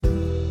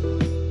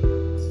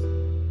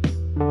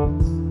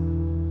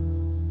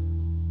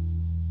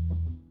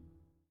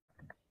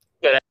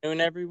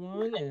Afternoon,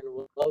 everyone, and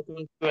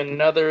welcome to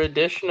another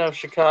edition of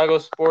Chicago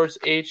Sports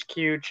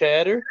HQ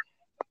Chatter.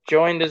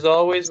 Joined as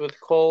always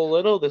with Cole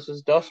Little. This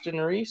is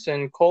Dustin Reese.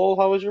 And Cole,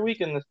 how was your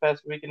weekend this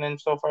past weekend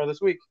and so far this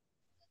week?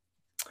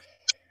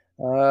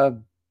 Uh,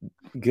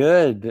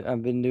 Good.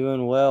 I've been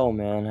doing well,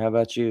 man. How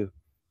about you?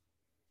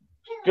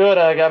 Good.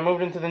 I got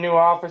moved into the new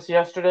office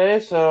yesterday,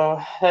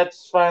 so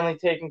that's finally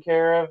taken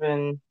care of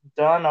and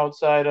done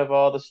outside of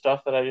all the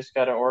stuff that I just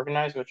got to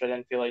organize, which I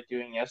didn't feel like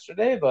doing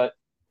yesterday, but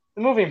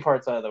the moving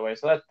part's out of the way,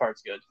 so that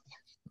part's good.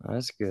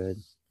 That's good.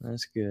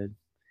 That's good.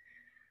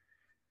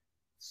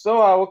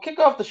 So we'll kick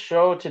off the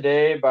show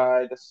today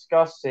by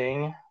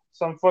discussing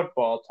some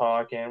football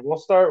talk, and we'll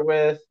start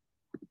with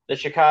the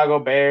Chicago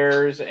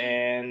Bears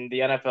and the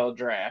NFL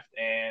draft.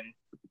 And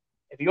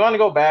if you want to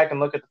go back and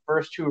look at the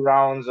first two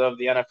rounds of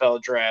the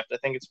NFL draft, I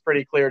think it's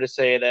pretty clear to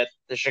say that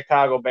the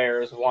Chicago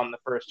Bears won the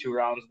first two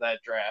rounds of that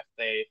draft.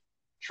 They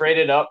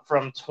traded up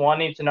from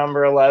 20 to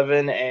number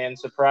 11 and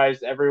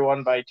surprised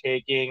everyone by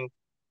taking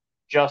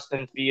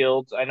Justin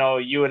Fields. I know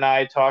you and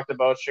I talked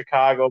about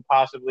Chicago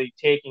possibly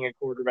taking a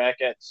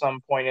quarterback at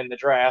some point in the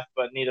draft,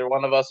 but neither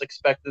one of us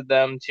expected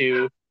them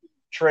to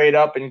trade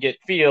up and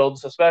get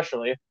Fields,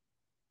 especially.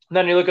 And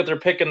then you look at their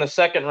pick in the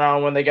second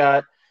round when they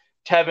got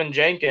Tevin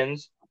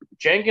Jenkins.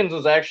 Jenkins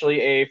was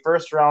actually a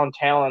first round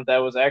talent that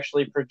was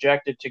actually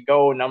projected to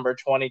go number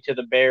 20 to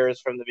the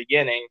Bears from the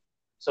beginning.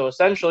 So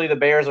essentially, the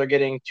Bears are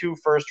getting two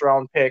first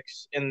round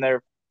picks in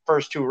their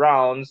first two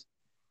rounds.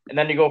 And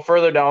then you go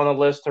further down the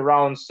list to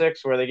round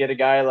six, where they get a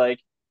guy like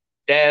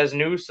Daz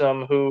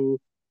Newsome, who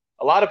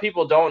a lot of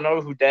people don't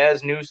know who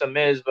Daz Newsome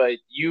is, but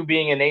you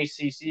being an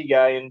ACC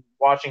guy and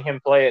watching him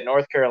play at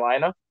North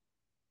Carolina,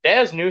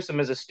 Daz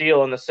Newsome is a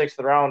steal in the sixth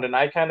round, and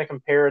I kind of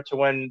compare it to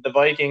when the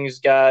Vikings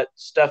got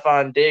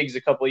Stephon Diggs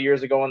a couple of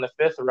years ago in the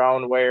fifth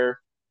round, where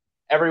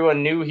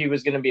everyone knew he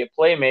was going to be a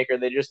playmaker.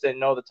 They just didn't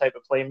know the type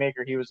of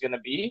playmaker he was going to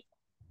be.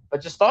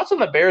 But just thoughts on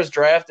the Bears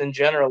draft in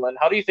general, and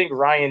how do you think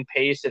Ryan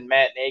Pace and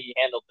Matt Nagy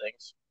handled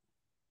things?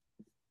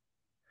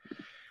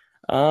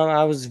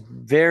 I was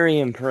very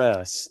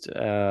impressed.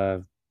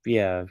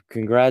 Yeah,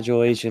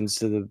 congratulations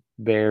to the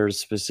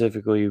Bears,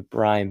 specifically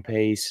Brian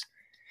Pace,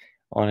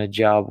 on a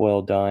job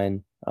well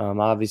done.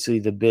 Obviously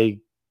the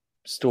big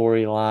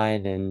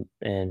storyline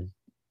and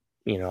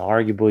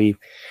arguably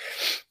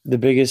the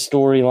biggest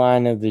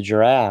storyline of the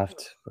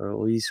draft, or at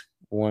least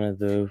one of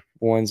the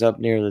ones up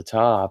near the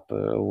top,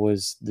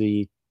 was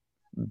the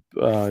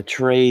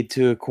trade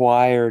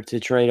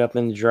up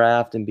in the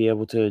draft and be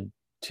able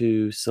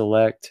to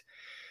select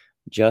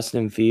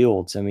Justin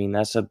Fields. I mean,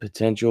 that's a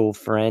potential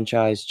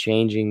franchise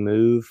changing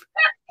move.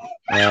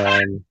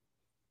 Um,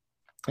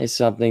 it's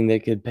something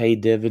that could pay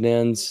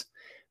dividends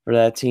for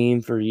that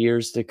team for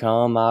years to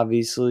come.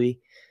 Obviously,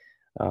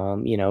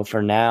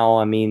 for now,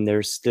 I mean,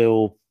 they're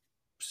still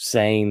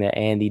saying that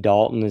Andy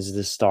Dalton is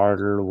the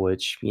starter,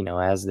 which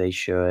as they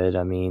should.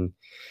 I mean,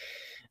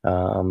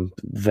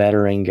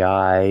 veteran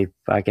guy.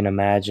 I can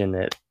imagine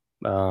that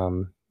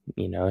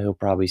he'll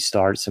probably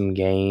start some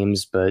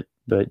games, but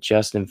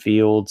Justin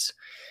Fields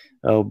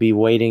will be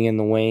waiting in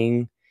the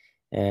wing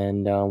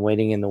and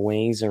waiting in the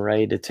wings and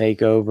ready to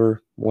take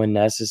over when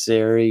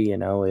necessary.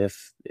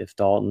 If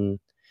Dalton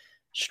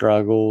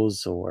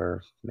struggles,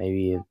 or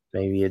maybe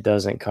it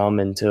doesn't come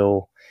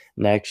until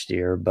next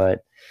year,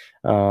 but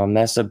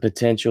that's a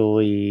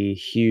potentially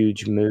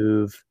huge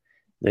move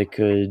that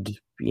could,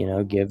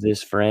 give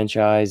this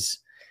franchise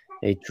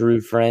a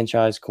true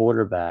franchise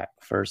quarterback,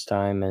 first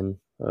time in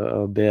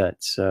a bit.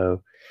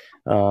 So,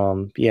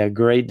 yeah,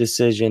 great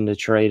decision to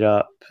trade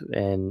up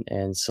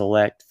and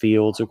select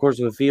Fields. Of course,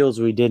 with Fields,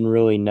 we didn't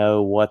really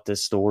know what the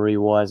story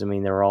was. I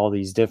mean, there were all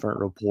these different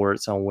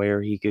reports on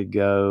where he could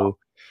go,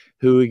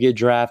 who would get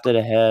drafted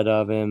ahead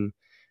of him.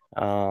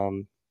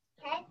 Um,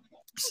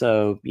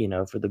 so,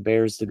 for the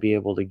Bears to be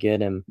able to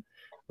get him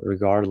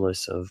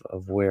regardless of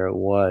where it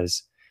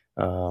was.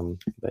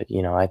 But,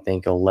 I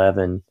think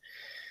 11,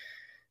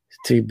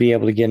 to be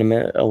able to get him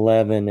at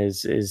 11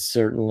 is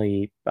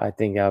certainly, I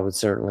think I would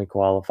certainly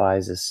qualify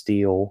as a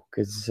steal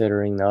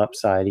considering the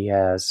upside he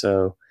has.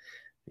 So,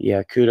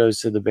 yeah,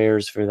 kudos to the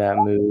Bears for that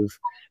move.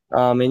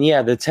 And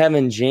yeah, the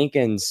Tevin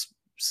Jenkins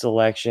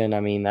selection, I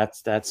mean,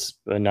 that's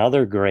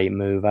another great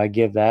move. I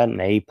give that an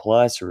A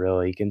plus,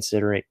 really,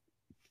 considering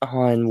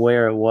on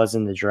where it was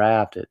in the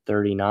draft at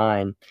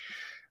 39.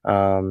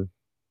 Um,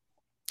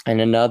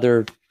 and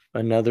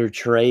another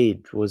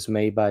trade was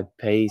made by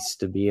Pace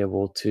to be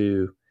able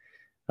to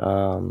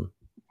um,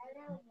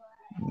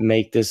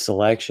 make this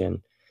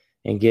selection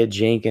and get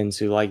Jenkins,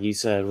 who, like you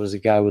said, was a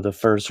guy with a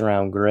first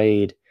round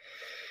grade.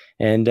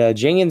 And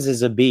Jenkins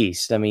is a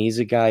beast. I mean, he's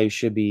a guy who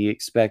should be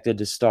expected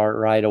to start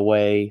right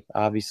away.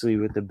 Obviously,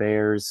 with the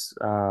Bears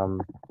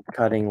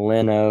cutting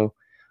Leno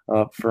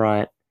up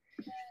front.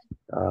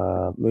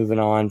 Moving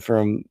on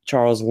from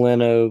Charles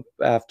Leno,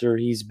 after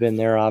he's been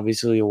there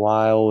obviously a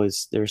while,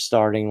 is their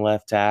starting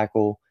left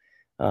tackle.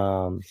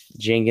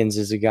 Jenkins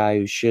is a guy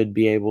who should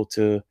be able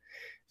to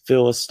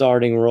fill a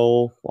starting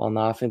role on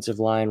the offensive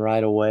line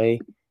right away.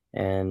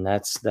 and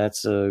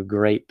that's a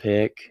great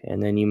pick.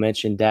 And then you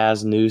mentioned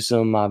Daz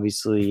Newsome.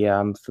 Obviously, yeah,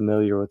 I'm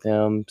familiar with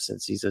him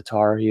since he's a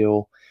Tar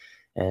Heel,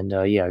 and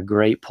yeah,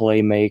 great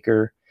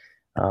playmaker.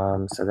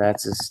 So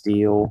that's a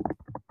steal.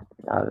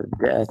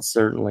 That's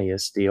certainly a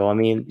steal. I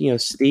mean,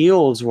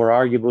 steals were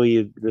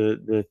arguably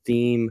the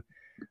theme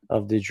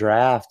of the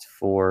draft.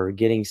 For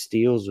getting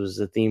steals was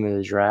the theme of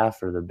the draft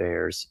for the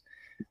Bears.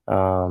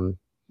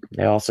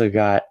 They also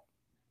got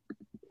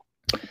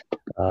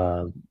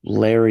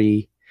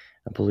Larry,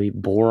 I believe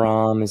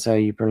Borom is how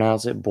you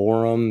pronounce it.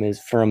 Borom is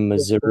from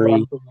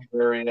Missouri.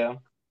 Yeah.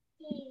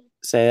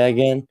 Say that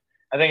again.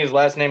 I think his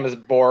last name is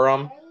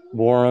Borom.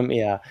 Borom,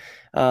 yeah.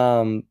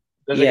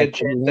 There's yeah, a good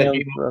chance that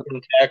he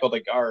can tackle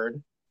the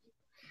guard.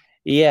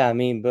 Yeah, I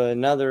mean, but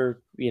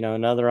another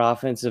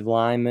offensive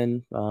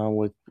lineman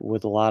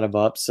with a lot of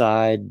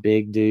upside,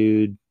 big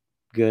dude,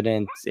 good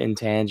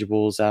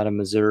intangibles out of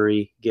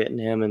Missouri. Getting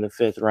him in the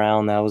 5th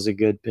round, that was a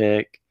good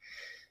pick.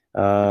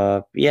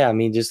 Yeah, I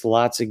mean, just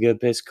lots of good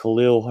picks.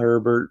 Khalil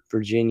Herbert,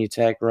 Virginia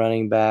Tech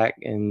running back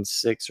in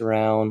 6th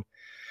round.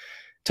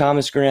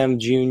 Thomas Graham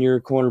Jr.,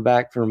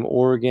 cornerback from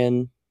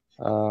Oregon,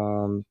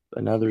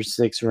 another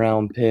 6th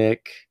round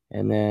pick.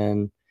 And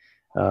then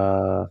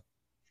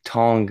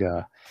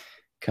Tonga.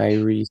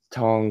 Kyrie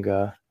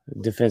Tonga,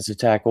 defensive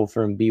tackle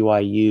from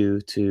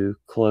BYU, to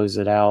close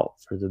it out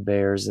for the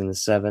Bears in the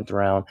 7th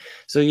round.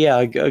 So, yeah,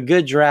 a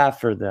good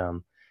draft for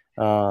them.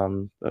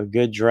 A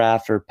good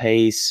draft for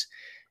Pace.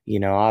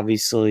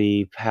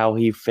 Obviously how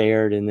he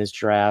fared in this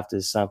draft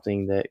is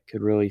something that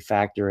could really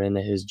factor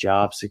into his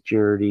job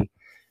security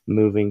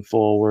moving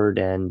forward.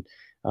 And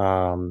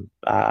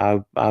I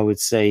would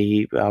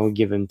say I would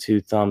give him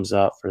 2 thumbs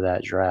up for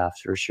that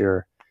draft for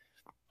sure.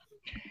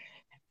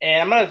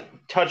 And I'm going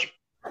to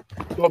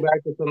go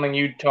back to something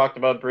you talked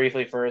about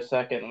briefly for a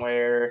second,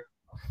 where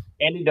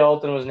Andy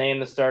Dalton was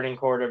named the starting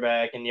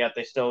quarterback, and yet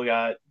they still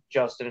got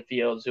Justin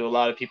Fields, who a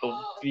lot of people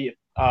view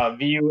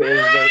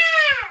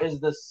is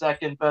the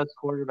second best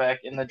quarterback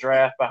in the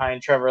draft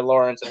behind Trevor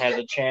Lawrence and has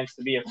a chance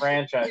to be a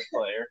franchise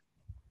player.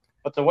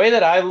 But the way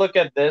that I look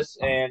at this,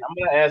 and I'm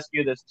going to ask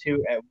you this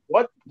too, at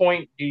what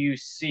point do you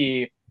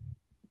see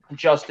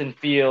Justin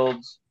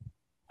Fields,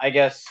 I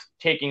guess,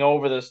 taking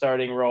over the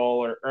starting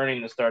role or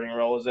earning the starting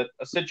role? Is it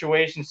a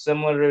situation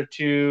similar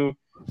to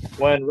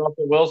when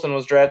Russell Wilson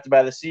was drafted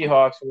by the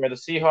Seahawks, where the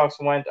Seahawks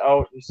went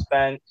out and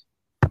spent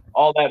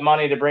all that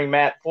money to bring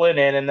Matt Flynn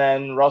in, and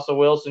then Russell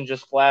Wilson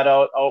just flat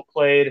out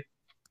outplayed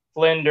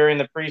Flynn during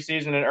the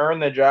preseason and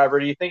earned the job? Or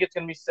do you think it's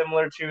going to be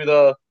similar to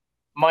the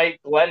Mike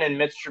Glennon,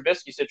 Mitch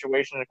Trubisky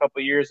situation a couple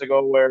of years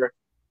ago, where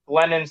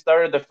Glennon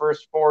started the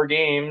first 4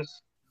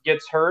 games,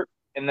 gets hurt,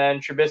 and then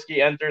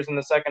Trubisky enters in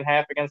the second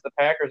half against the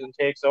Packers and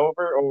takes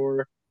over?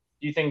 Or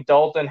do you think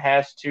Dalton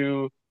has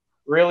to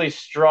really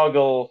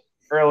struggle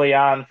early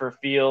on for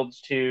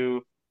Fields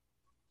to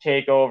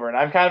take over? And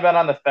I've kind of been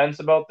on the fence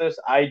about this.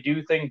 I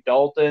do think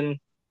Dalton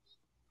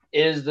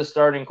is the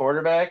starting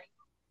quarterback.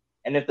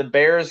 And if the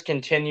Bears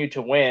continue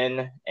to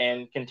win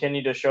and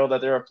continue to show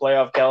that they're a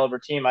playoff caliber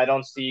team, I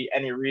don't see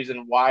any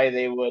reason why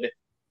they would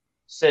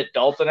sit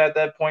Dalton at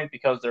that point,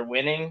 because they're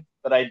winning.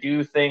 But I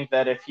do think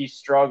that if he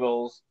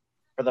struggles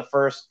for the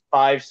first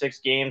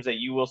 5-6 games, that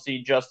you will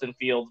see Justin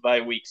Fields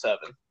by week 7.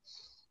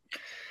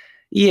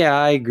 Yeah,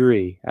 I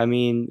agree. I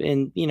mean,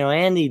 and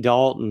Andy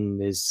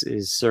Dalton is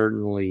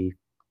certainly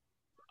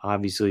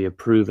obviously a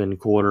proven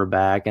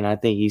quarterback, and I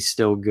think he's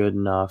still good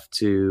enough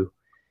to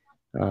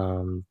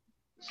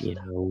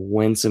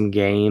win some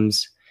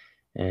games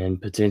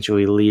and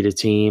potentially lead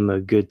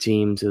a good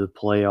team to the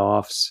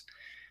playoffs.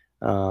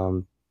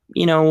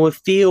 With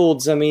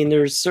Fields, I mean,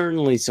 there's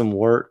certainly some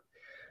work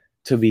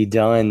to be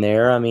done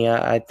there. I mean,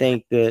 I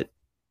think that,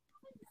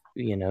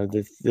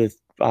 the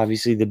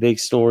obviously the big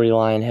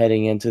storyline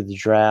heading into the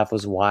draft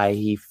was why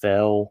he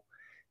fell.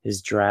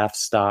 His draft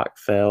stock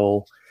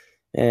fell.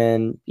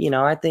 And,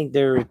 I think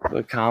there are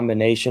a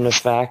combination of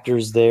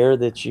factors there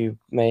that you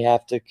may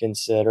have to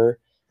consider.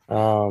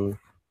 I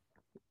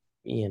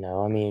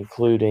mean,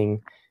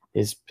 including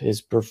his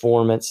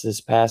performance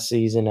this past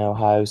season at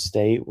Ohio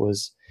State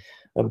was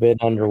a bit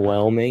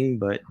underwhelming,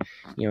 but,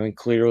 and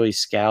clearly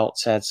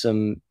scouts had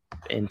some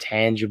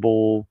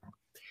intangible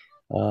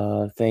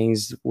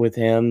things with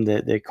him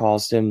that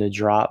caused him to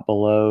drop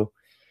below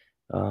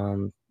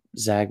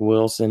Zach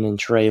Wilson and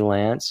Trey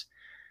Lance.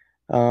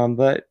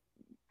 But,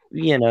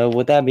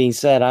 with that being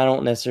said, I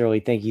don't necessarily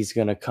think he's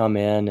going to come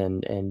in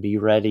and be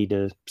ready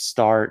to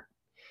start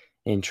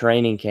in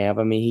training camp.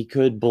 I mean, he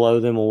could blow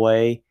them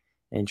away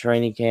in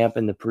training camp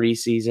in the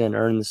preseason,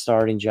 earn the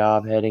starting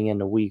job heading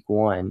into week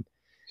 1.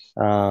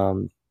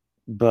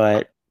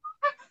 But,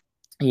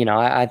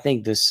 I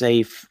think the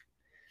safe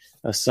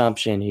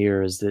assumption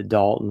here is that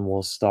Dalton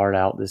will start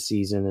out the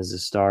season as a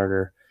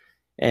starter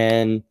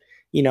and,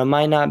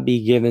 might not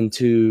be given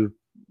too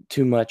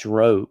much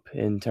rope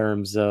in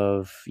terms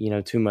of,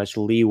 too much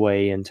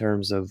leeway in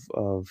terms of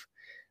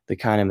the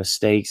kind of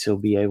mistakes he'll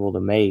be able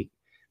to make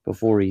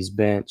before he's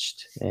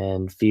benched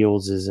and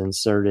Fields is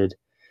inserted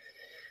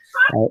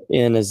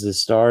in as the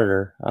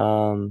starter.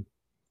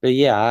 but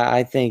yeah,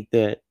 I think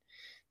that,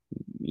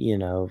 you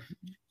know,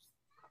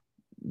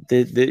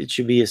 that it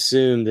should be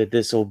assumed that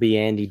this will be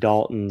Andy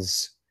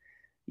Dalton's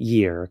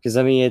year. Because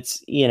I mean,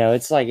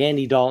 it's like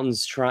Andy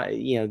Dalton's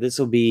this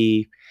will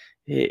be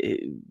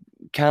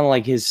kind of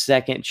like his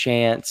second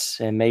chance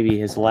and maybe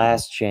his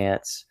last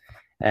chance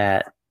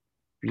at,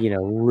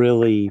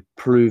 really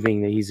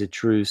proving that he's a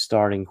true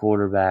starting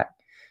quarterback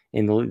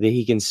and that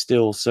he can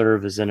still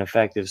serve as an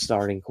effective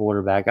starting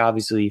quarterback.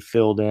 Obviously, he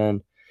filled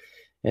in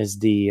as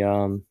the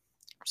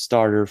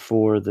starter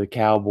for the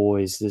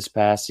Cowboys this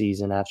past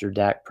season after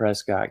Dak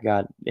Prescott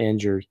got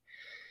injured.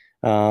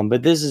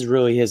 But this is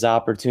really his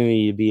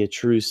opportunity to be a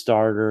true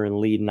starter and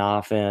lead an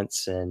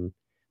offense. And,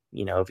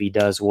 if he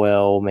does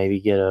well, maybe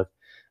get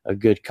a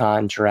good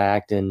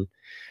contract and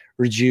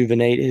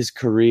rejuvenate his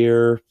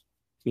career,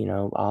 a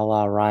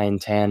la Ryan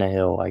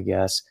Tannehill, I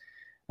guess.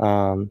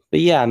 But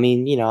yeah, I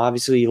mean,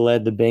 obviously he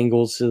led the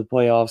Bengals to the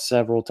playoffs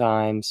several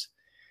times.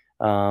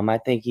 I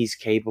think he's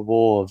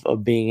capable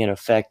of being an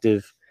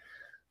effective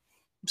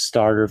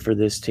starter for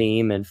this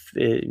team, and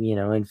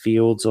and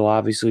Fields will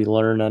obviously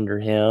learn under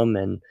him,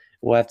 and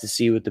we'll have to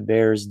see what the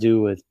Bears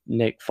do with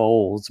Nick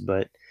Foles.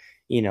 But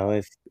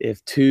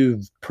if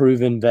two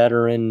proven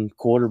veteran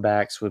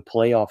quarterbacks with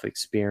playoff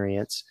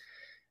experience,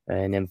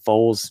 and in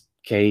Foles'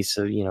 case,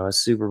 a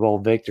Super Bowl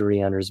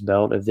victory under his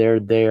belt, if they're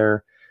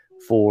there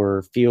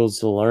for Fields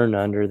to learn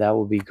under, that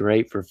would be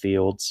great for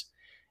Fields.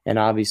 And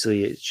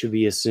obviously, it should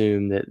be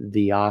assumed that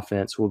the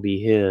offense will be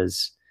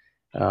his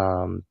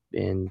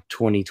in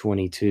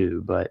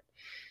 2022. But,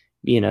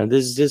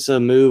 this is just a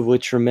move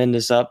with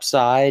tremendous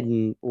upside,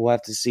 and we'll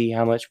have to see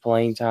how much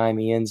playing time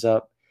he ends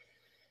up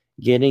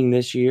getting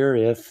this year,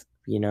 if,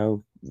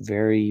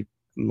 very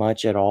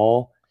much at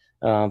all.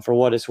 For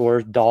what it's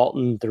worth,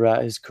 Dalton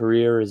throughout his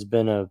career has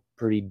been a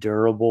pretty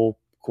durable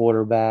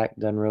quarterback,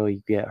 doesn't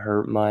really get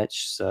hurt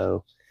much,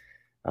 so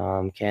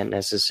can't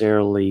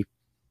necessarily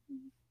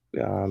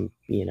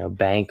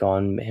bank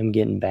on him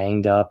getting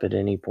banged up at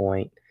any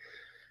point.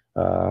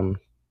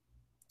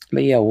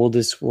 But yeah,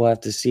 we'll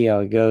have to see how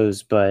it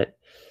goes. But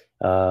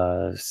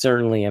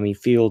certainly, I mean,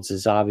 Fields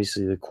is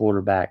obviously the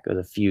quarterback of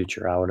the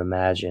future, I would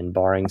imagine,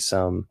 barring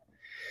some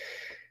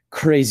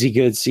crazy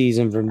good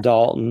season from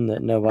Dalton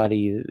that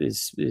nobody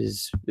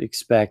is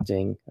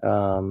expecting.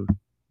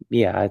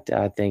 Yeah,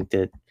 I think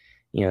that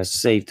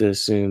it's safe to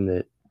assume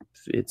that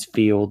it's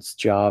Fields'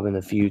 job in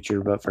the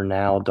future. But for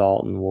now,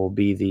 Dalton will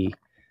be the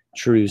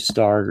true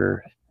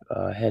starter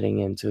heading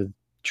into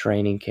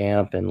training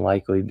camp and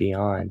likely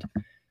beyond.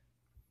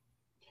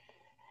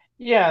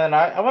 Yeah, and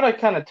I want to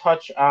kind of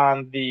touch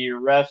on the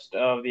rest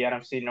of the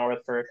NFC North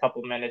for a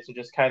couple minutes and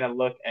just kind of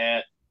look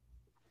at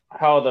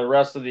how the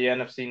rest of the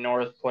NFC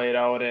North played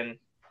out in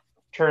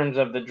terms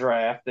of the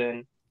draft.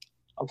 And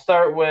I'll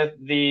start with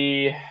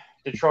the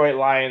Detroit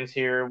Lions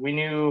here. We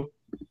knew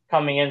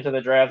coming into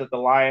the draft that the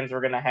Lions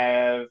were going to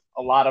have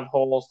a lot of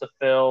holes to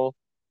fill.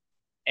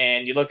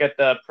 And you look at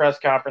the press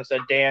conference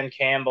that Dan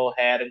Campbell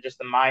had and just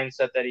the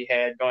mindset that he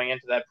had going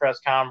into that press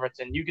conference,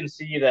 and you can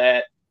see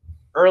that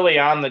early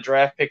on the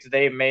draft picks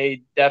they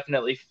made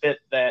definitely fit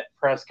that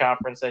press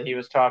conference that he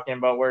was talking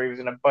about, where he was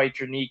going to bite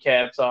your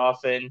kneecaps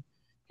off and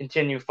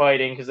continue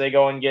fighting, because they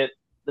go and get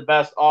the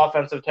best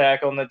offensive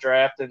tackle in the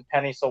draft and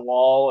Penny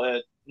Sewell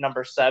at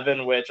number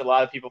 7, which a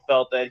lot of people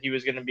felt that he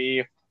was going to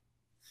be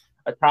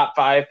a top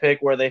 5 pick,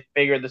 where they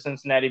figured the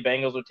Cincinnati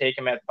Bengals would take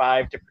him at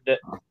 5 to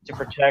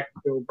protect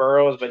Joe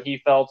Burrows, but he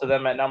fell to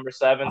them at number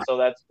 7. So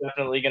that's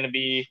definitely going to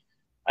be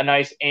a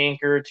nice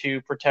anchor to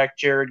protect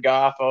Jared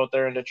Goff out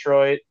there in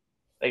Detroit.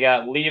 They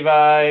got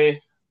Levi.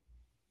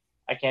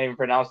 I can't even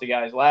pronounce the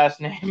guy's last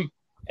name,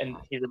 and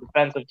he's a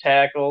defensive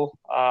tackle.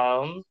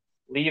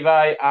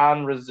 Levi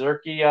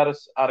Onwuzurike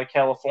out of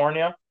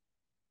California.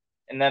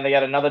 And then they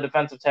got another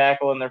defensive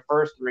tackle in their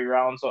first 3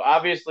 rounds. So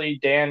obviously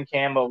Dan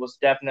Campbell was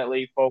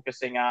definitely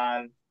focusing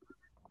on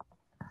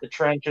the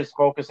trenches,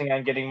 focusing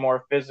on getting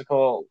more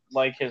physical,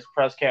 like his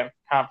press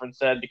conference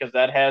said, because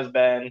that has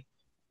been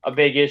a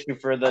big issue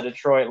for the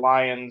Detroit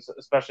Lions,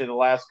 especially the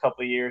last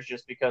couple of years,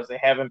 just because they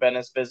haven't been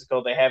as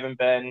physical. They haven't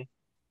been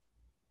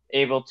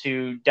able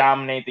to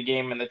dominate the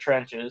game in the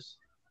trenches.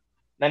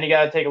 Then you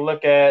got to take a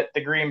look at the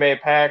Green Bay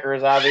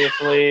Packers.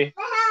 Obviously,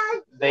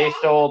 they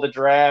stole the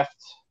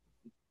draft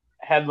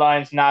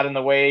headlines, not in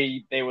the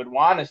way they would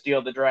want to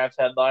steal the draft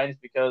headlines,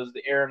 because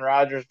the Aaron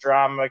Rodgers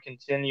drama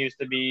continues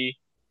to be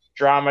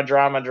drama,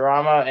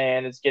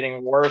 and it's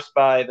getting worse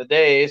by the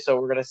day.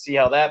 So we're going to see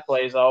how that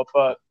plays out.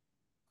 But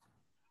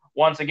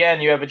once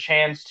again, you have a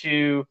chance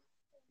to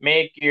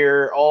make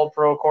your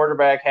all-pro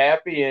quarterback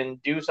happy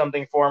and do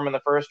something for him in the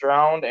first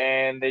round.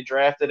 And they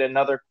drafted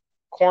another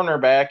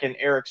cornerback in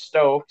Eric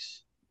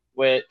Stokes,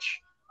 which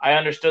I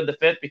understood the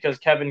fit because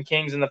Kevin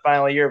King's in the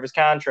final year of his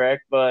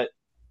contract. But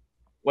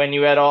when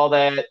you had all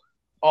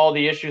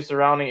the issues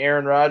surrounding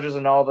Aaron Rodgers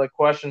and all the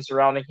questions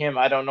surrounding him,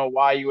 I don't know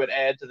why you would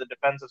add to the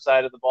defensive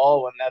side of the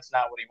ball when that's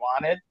not what he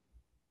wanted.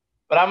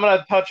 But I'm going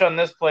to touch on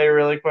this player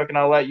really quick, and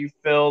I'll let you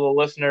fill the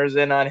listeners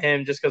in on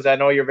him just because I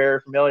know you're very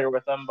familiar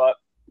with him. But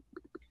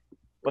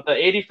with the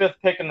 85th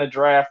pick in the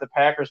draft, the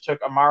Packers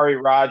took Amari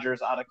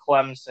Rogers out of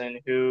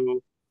Clemson,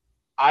 who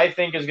I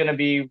think is going to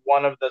be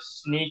one of the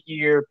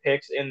sneakier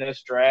picks in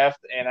this draft,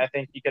 and I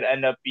think he could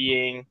end up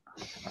being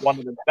one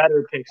of the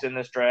better picks in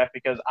this draft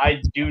because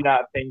I do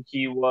not think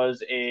he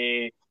was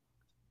a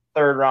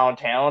third round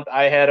talent.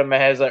 I had him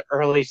as an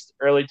early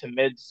to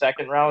mid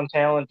second round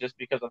talent just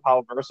because of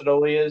how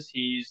versatile he is.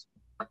 He's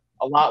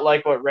a lot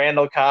like what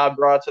Randall Cobb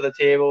brought to the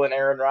table in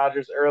Aaron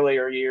Rodgers'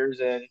 earlier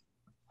years, and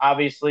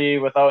obviously,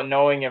 without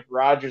knowing if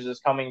Rodgers is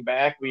coming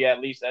back, we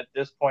at least at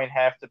this point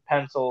have to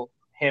pencil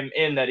him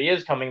in that he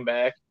is coming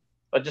back.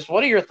 But just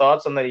what are your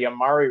thoughts on the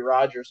Amari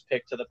Rodgers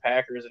pick to the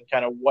Packers and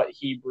kind of what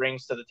he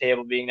brings to the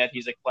table, being that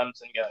he's a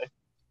Clemson guy?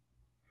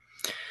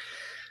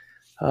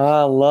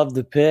 I love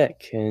the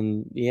pick.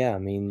 And, yeah, I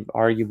mean,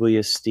 arguably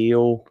a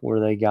steal where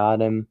they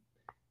got him.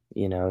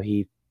 You know,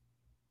 he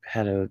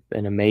had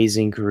an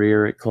amazing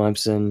career at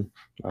Clemson,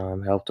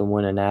 helped him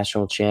win a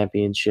national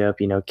championship,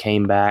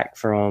 came back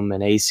from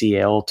an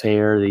ACL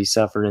tear that he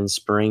suffered in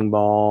spring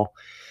ball,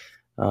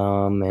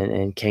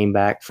 and came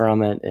back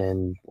from it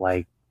in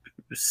like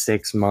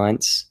 6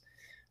 months,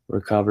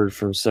 recovered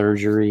from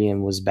surgery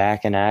and was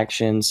back in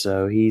action.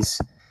 So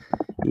he's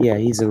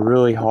a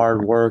really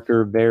hard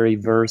worker, very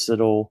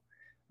versatile,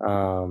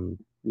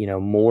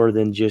 more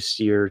than just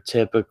your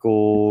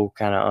typical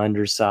kind of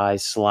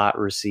undersized slot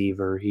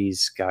receiver.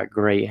 He's got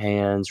great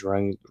hands,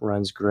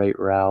 runs great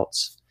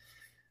routes,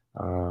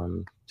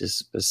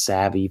 just a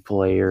savvy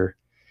player.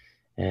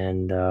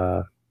 And,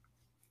 I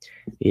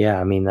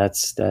mean,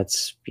 that's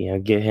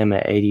get him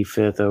at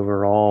 85th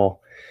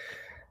overall.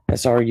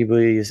 That's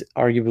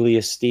arguably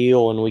a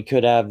steal, and we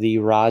could have the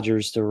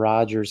Rodgers to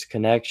Rodgers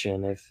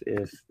connection if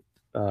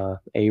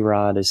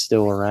A-Rod is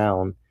still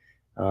around.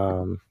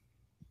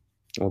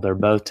 Well, they're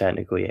both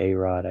technically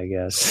A-Rod, I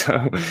guess.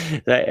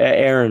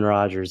 Aaron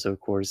Rodgers, of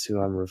course, who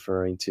I'm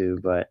referring to.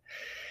 But,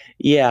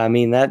 yeah, I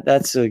mean,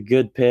 that's a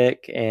good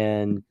pick.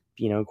 And,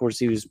 of course,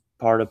 he was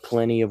part of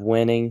plenty of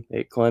winning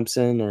at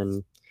Clemson.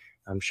 And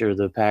I'm sure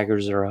the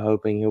Packers are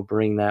hoping he'll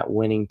bring that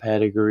winning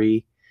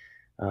pedigree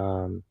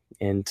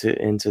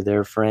into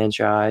their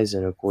franchise.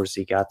 And, of course,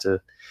 he got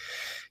to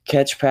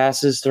catch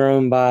passes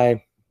thrown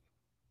by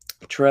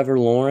Trevor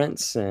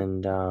Lawrence.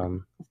 And,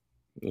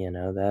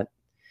 that –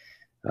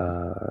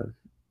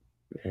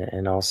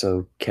 and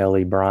also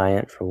Kelly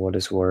Bryant for what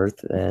it's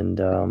worth. And,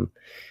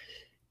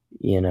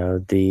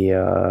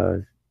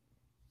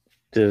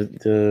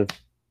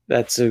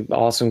 that's an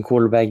awesome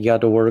quarterback you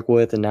got to work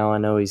with. And now I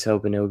know he's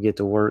hoping he'll get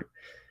to work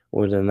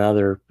with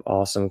another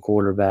awesome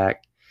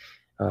quarterback,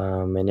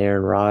 and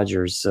Aaron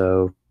Rodgers.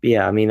 So,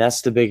 yeah, I mean,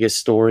 that's the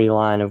biggest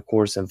storyline, of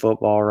course, in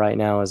football right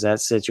now is that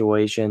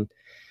situation.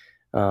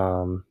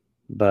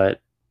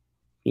 But,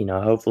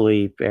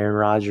 hopefully Aaron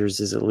Rodgers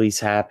is at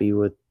least happy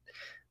with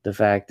the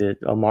fact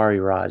that Amari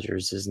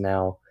Rodgers is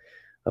now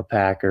a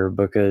Packer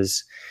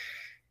because,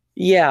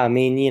 I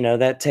mean,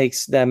 that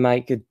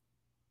could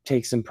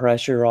take some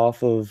pressure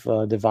off of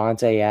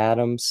Devontae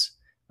Adams,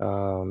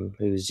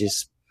 who's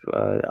just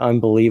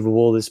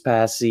unbelievable this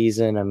past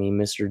season. I mean,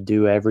 Mr.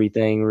 Do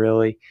Everything,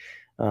 really.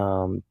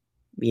 The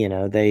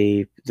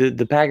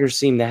Packers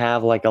seem to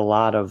have like a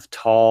lot of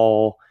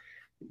tall,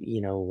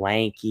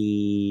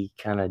 lanky,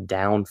 kind of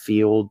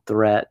downfield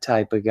threat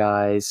type of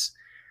guys.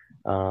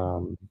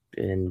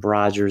 And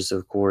Rodgers,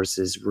 of course,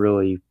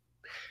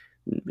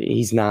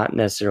 he's not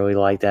necessarily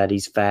like that.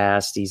 He's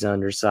fast, he's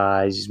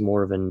undersized, he's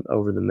more of an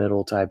over the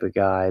middle type of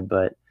guy.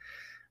 But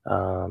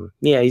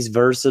he's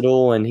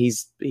versatile, and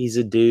he's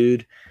a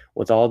dude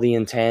with all the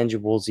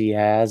intangibles he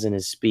has and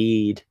his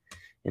speed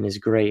and his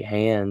great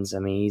hands. I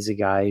mean, he's a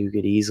guy who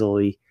could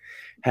easily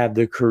have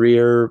the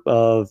career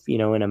of,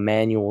 an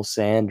Emmanuel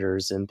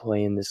Sanders and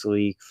play in the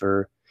league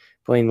for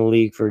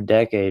a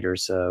decade or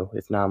so,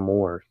 if not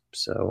more.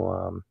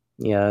 So,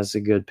 that's a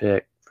good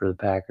pick for the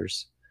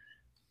Packers.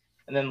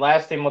 And then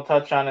last team we'll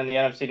touch on in the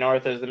NFC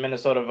North is the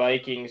Minnesota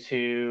Vikings,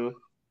 who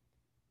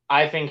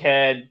I think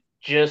had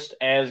just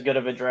as good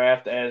of a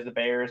draft as the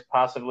Bears,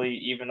 possibly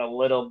even a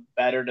little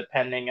better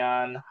depending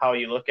on how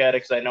you look at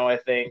it. Because I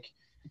think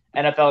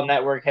NFL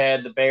Network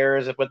had the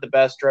Bears with the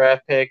best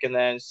draft pick, and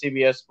then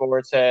CBS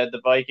Sports had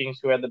the Vikings,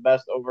 who had the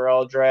best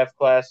overall draft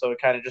class. So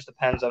it kind of just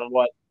depends on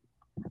what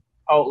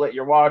outlet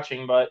you're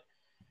watching. But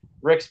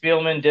Rick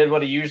Spielman did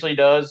what he usually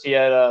does. He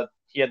had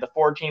the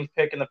 14th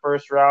pick in the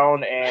first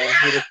round, and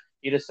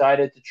he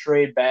decided to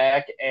trade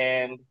back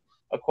and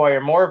acquire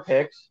more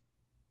picks.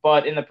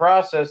 But in the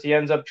process, he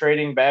ends up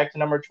trading back to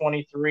number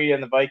 23,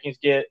 and the Vikings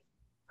get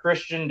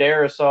Christian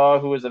Darrisaw,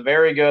 who is a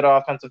very good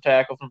offensive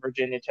tackle from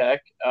Virginia Tech.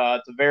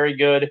 It's a very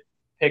good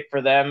pick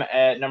for them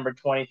at number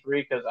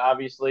 23 because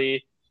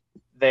obviously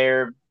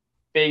their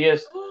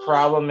biggest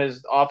problem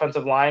is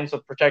offensive line, so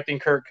protecting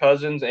Kirk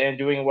Cousins and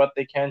doing what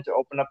they can to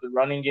open up the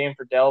running game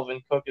for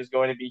Dalvin Cook is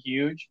going to be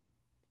huge.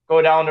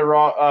 Go down to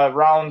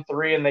round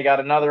 3, and they got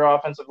another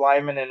offensive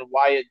lineman in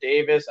Wyatt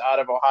Davis out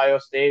of Ohio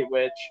State,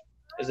 which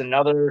is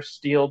another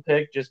steal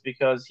pick just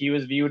because he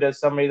was viewed as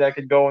somebody that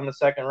could go in the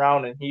second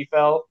round, and he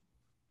fell.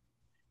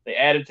 They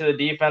added to the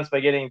defense by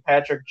getting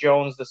Patrick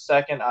Jones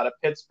II out of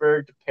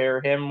Pittsburgh to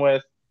pair him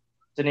with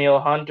Danielle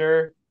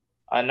Hunter.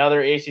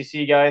 Another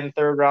ACC guy in the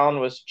third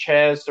round was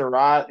Chaz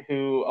Surratt,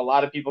 who a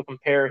lot of people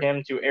compare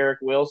him to Eric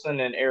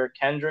Wilson and Eric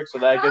Kendrick, so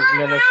that gives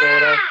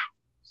Minnesota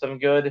some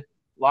good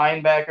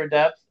linebacker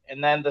depth.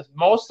 And then the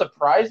most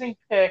surprising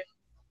pick,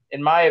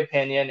 in my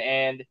opinion,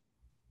 and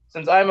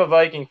since I'm a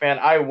Viking fan,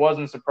 I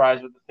wasn't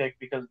surprised with the pick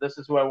because this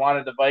is who I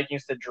wanted the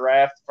Vikings to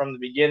draft from the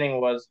beginning,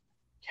 was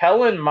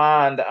Kellen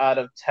Mond out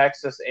of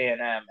Texas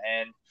A&M.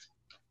 And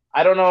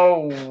I don't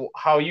know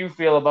how you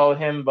feel about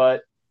him,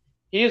 but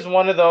he's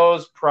one of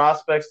those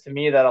prospects to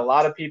me that a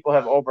lot of people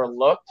have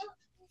overlooked.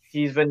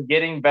 He's been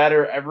getting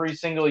better every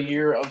single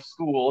year of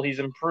school. He's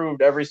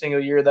improved every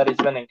single year that he's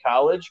been in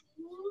college.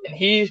 And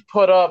he's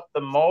put up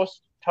the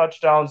most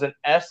touchdowns in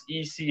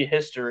SEC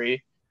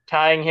history,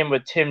 tying him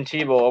with Tim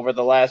Tebow over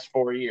the last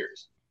 4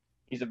 years.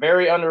 He's a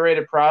very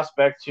underrated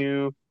prospect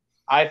who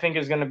I think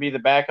is going to be the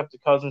backup to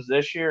Cousins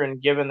this year.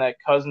 And given that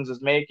Cousins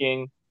is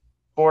making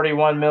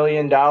 $41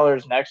 million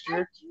next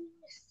year,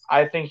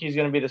 I think he's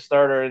going to be the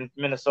starter in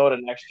Minnesota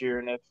next year.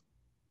 And if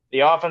the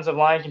offensive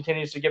line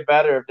continues to get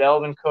better, if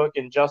Dalvin Cook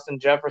and Justin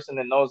Jefferson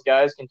and those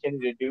guys continue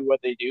to do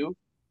what they do,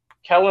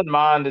 Kellen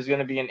Mond is going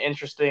to be an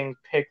interesting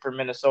pick for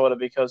Minnesota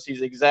because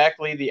he's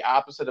exactly the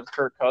opposite of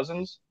Kirk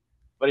Cousins,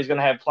 but he's going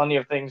to have plenty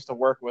of things to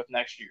work with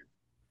next year.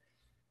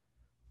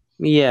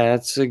 Yeah,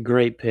 that's a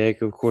great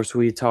pick. Of course,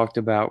 we talked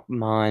about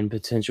Mond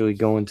potentially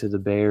going to the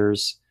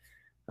Bears.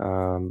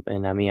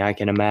 And I mean, I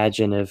can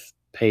imagine if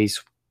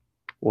Pace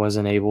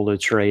wasn't able to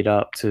trade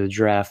up to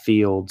draft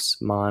Fields,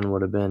 Mond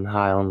would have been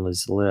high on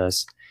his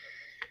list.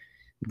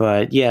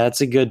 But yeah,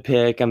 it's a good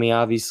pick. I mean,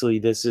 obviously,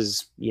 this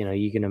is,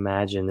 you can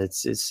imagine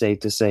it's safe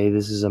to say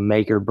this is a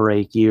make or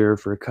break year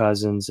for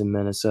Cousins in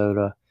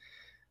Minnesota.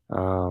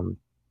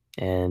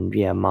 And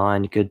yeah,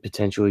 Mond could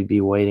potentially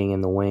be waiting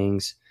in the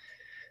wings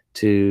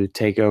to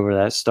take over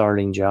that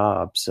starting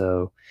job.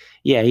 So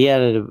yeah, he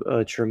had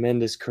a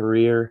tremendous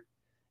career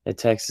at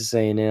Texas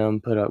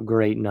A&M, put up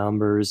great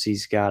numbers.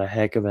 He's got a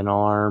heck of an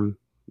arm,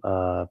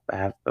 a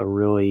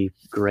really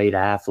great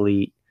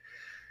athlete.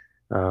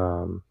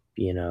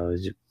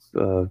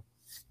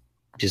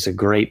 Just a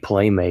great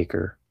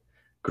playmaker,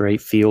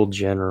 great field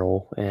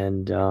general.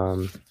 And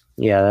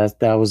yeah,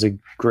 that was a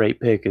great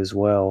pick as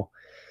well.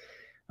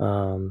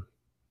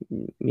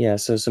 Yeah,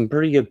 so some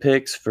pretty good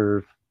picks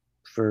for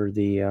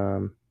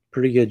the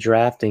pretty good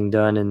drafting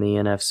done in the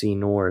NFC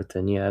North.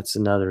 And yeah, that's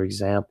another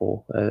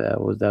example. That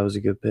was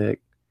a good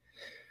pick.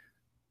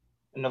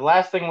 And the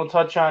last thing we'll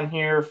touch on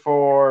here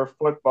for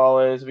football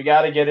is we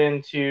got to get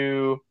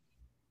into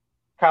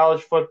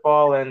college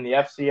football and the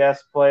FCS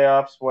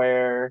playoffs,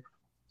 where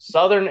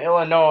Southern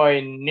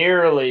Illinois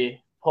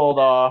nearly pulled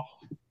off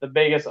the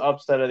biggest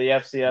upset of the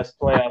FCS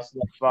playoffs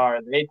thus far.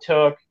 They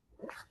took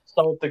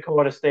South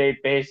Dakota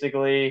State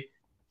basically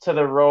to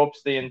the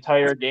ropes the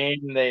entire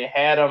game. They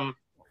had them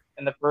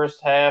in the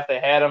first half. They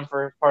had them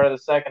for part of the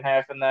second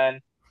half, and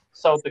then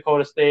South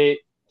Dakota State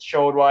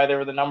showed why they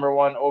were the number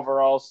one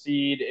overall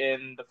seed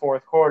in the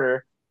fourth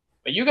quarter.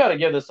 But you got to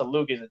give the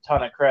Salukis a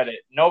ton of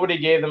credit. Nobody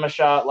gave them a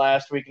shot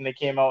last week, and they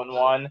came out and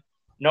won.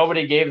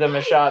 Nobody gave them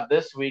a shot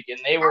this week, and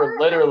they were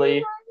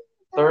literally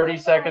 30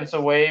 seconds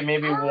away,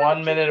 maybe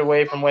 1 minute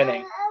away from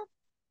winning.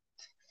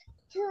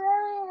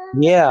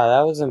 Yeah,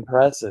 that was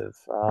impressive.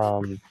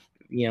 And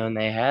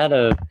they had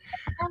a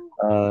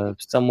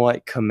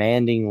somewhat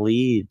commanding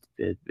lead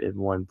at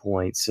one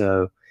point.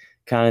 So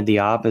kind of the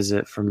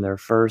opposite from their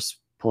first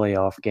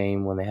playoff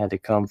game when they had to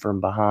come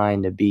from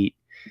behind to beat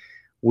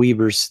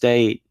Weber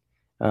State.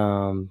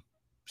 South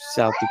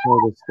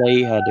Dakota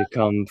State had to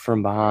come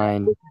from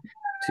behind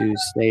to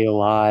stay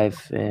alive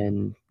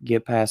and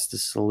get past the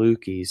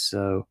Salukis.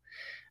 So,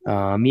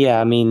 yeah,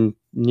 I mean,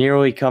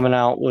 nearly coming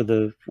out with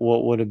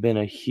what would have been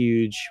a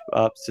huge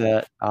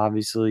upset,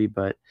 obviously,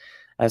 but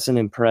that's an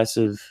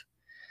impressive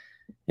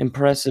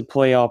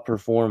playoff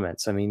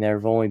performance. I mean, there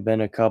have only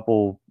been a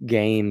couple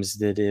games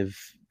that have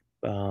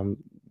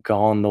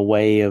gone the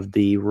way of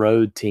the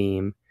road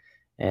team,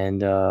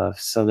 and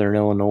Southern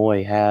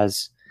Illinois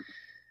has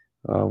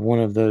one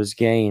of those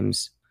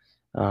games.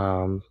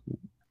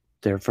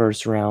 Their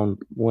first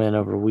round win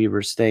over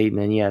Weber State,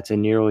 and then to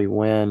nearly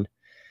win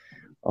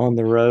on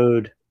the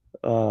road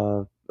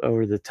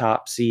over the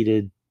top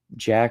seeded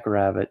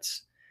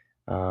Jackrabbits.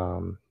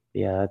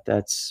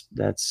 That's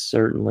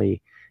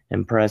certainly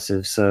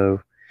impressive. So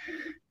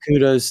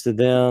kudos to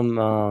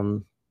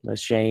them. A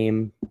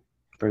shame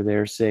for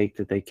their sake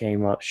that they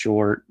came up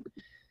short.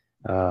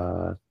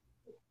 I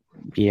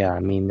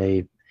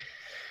mean,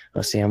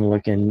 let's see, I'm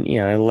looking,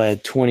 it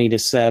led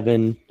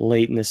 20-7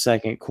 late in the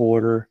second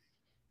quarter.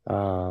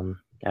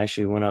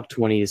 Actually went up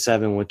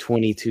 20-7 with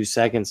 22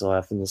 seconds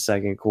left in the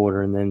second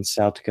quarter. And then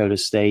South Dakota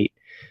State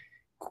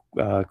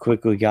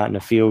quickly got into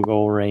field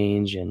goal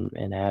range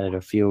and added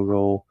a field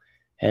goal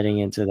heading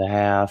into the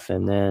half.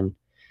 And then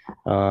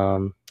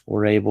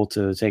were able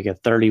to take a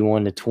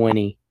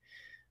 31-20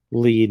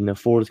 lead in the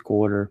fourth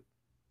quarter.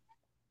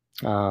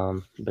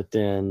 But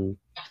then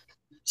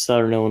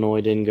Southern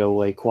Illinois didn't go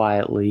away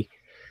quietly.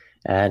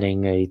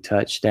 adding a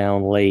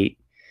touchdown late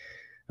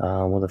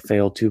with a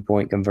failed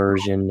 2-point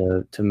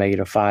conversion to make it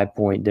a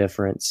 5-point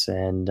difference.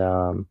 And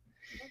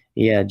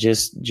yeah,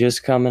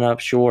 just coming up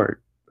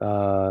short.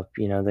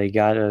 They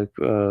got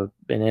an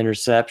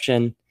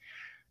interception.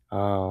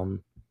 Or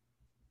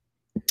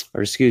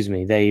excuse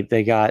me,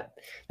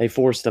 they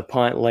forced a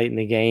punt late in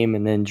the game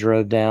and then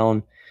drove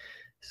down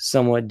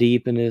somewhat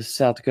deep into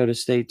South Dakota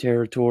State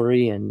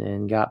territory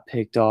and got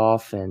picked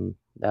off, and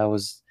that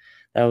was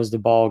the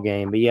ball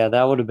game. But yeah,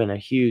 that would have been a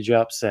huge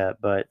upset,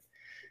 but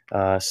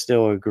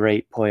still a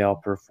great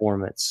playoff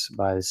performance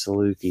by the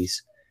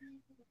Salukis.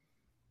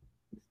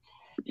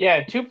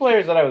 Yeah, two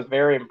players that I was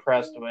very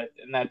impressed with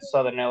in that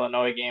Southern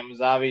Illinois game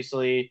was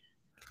obviously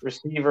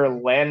receiver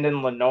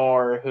Landon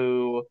Lenore,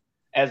 who,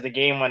 as the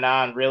game went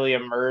on, really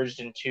emerged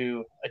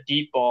into a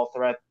deep ball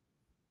threat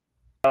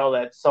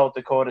that South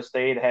Dakota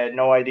State had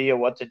no idea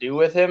what to do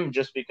with him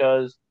just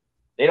because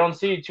they don't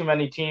see too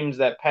many teams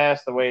that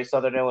pass the way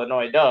Southern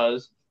Illinois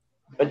does.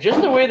 But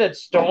just the way that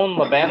Stone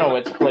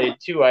Labanowitz played,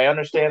 too, I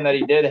understand that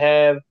he did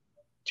have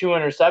 2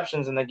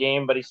 interceptions in the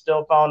game, but he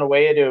still found a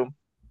way to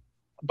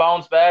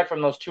bounce back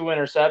from those 2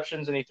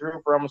 interceptions, and he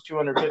threw for almost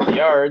 250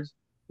 yards.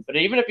 But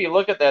even if you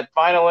look at that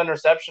final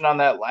interception on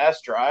that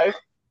last drive,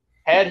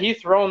 had he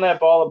thrown that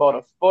ball about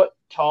a foot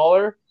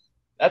taller,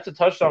 that's a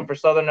touchdown for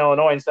Southern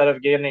Illinois instead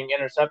of getting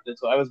intercepted.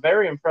 So I was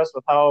very impressed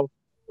with how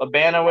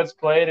Labanowitz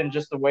played and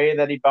just the way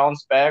that he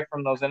bounced back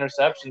from those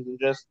interceptions. And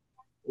just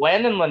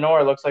Landon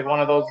Lenore looks like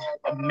one of those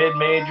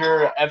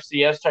mid-major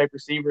FCS type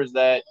receivers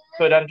that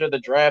could enter the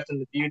draft in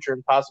the future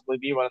and possibly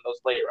be one of those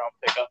late round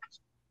pickups.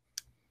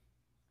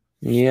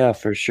 Yeah,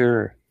 for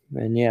sure.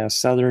 And yeah,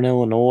 Southern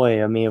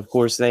Illinois, I mean, of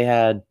course they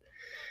had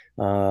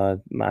they're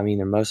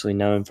mostly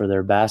known for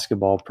their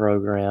basketball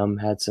program,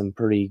 had some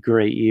pretty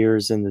great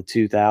years in the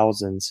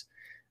 2000s.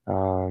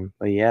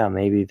 But yeah,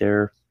 maybe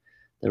they're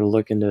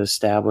looking to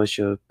establish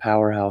a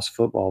powerhouse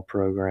football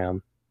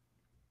program.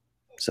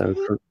 So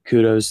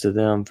kudos to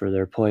them for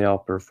their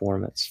playoff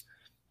performance.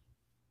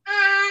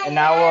 And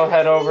now we'll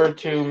head over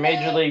to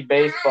Major League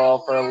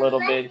Baseball for a little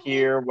bit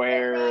here,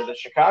 where the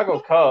Chicago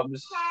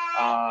Cubs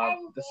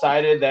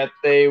decided that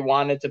they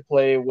wanted to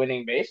play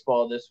winning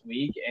baseball this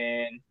week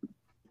and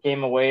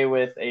came away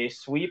with a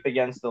sweep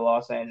against the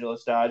Los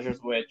Angeles Dodgers,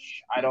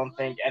 which I don't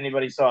think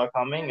anybody saw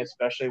coming,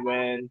 especially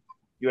when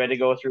you had to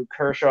go through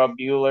Kershaw,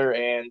 Buehler,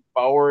 and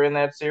Bauer in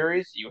that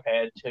series. You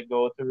had to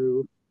go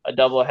through a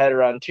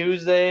doubleheader on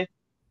Tuesday.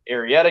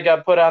 Arrieta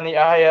got put on the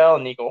IL.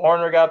 Nico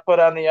Horner got put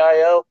on the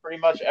IL. Pretty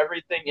much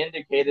everything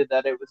indicated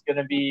that it was going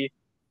to be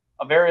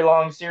a very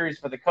long series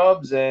for the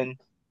Cubs, and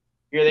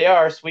here they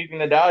are sweeping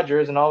the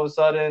Dodgers, and all of a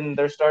sudden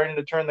they're starting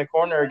to turn the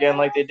corner again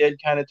like they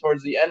did kind of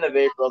towards the end of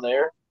April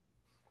there.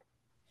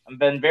 I've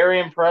been very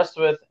impressed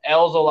with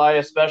Alzolay,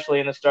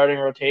 especially in the starting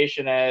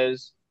rotation,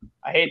 as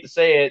I hate to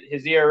say it,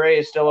 his ERA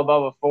is still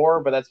above a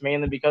 4, but that's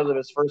mainly because of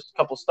his first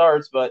couple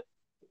starts. But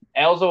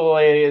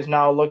Alzolay is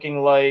now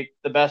looking like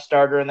the best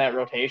starter in that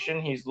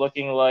rotation. He's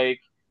looking like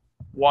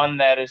one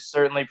that is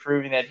certainly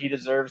proving that he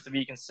deserves to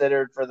be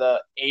considered for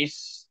the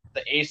ace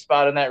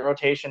spot in that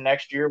rotation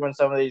next year when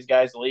some of these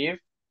guys leave.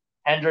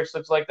 Hendricks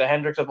looks like the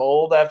Hendricks of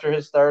old after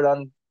his start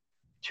on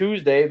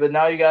Tuesday, but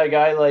now you got a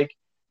guy like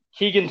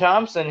Keegan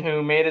Thompson,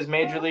 who made his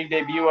major league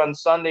debut on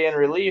Sunday in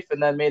relief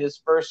and then made his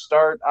first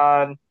start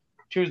on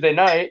Tuesday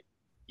night.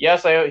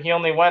 Yes, he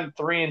only went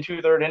 3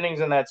 2/3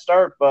 innings in that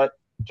start, but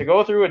to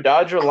go through a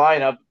Dodger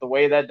lineup the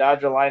way that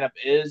Dodger lineup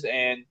is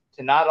and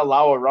to not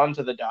allow a run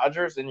to the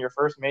Dodgers in your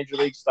first major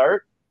league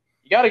start,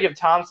 you got to give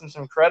Thompson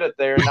some credit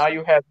there. Now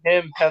you have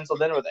him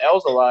penciled in with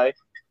Alzolay.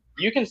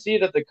 You can see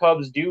that the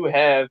Cubs do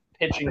have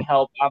pitching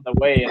help on the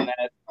way, and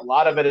that a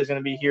lot of it is going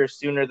to be here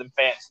sooner than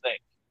fans think.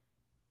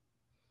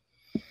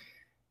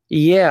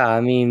 Yeah,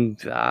 I mean,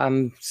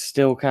 I'm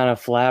still kind of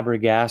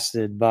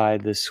flabbergasted by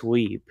the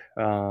sweep.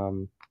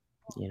 Of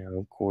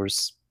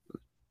course,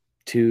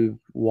 2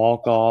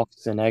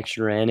 walk-offs and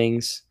extra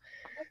innings.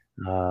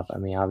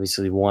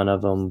 Obviously one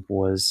of them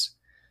was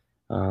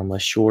a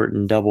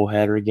shortened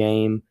doubleheader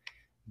game.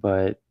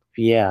 But,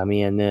 yeah,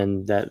 and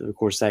then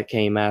that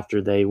came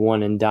after they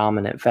won in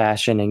dominant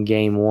fashion in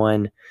game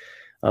 1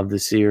 of the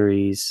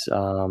series.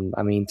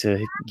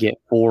 To get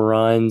 4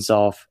 runs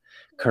off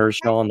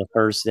Kershaw in the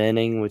first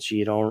inning, which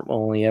he'd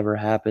only ever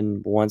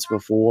happened once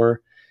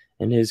before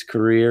in his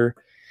career,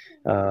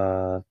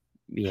 and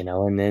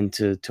then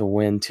to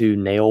win 2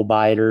 nail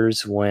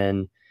biters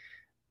when,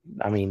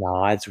 the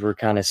odds were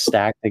kind of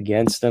stacked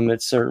against them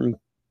at certain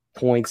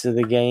points of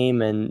the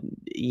game. And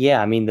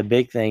yeah, the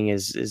big thing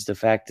is the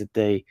fact that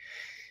they,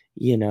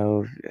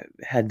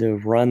 had to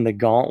run the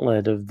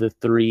gauntlet of the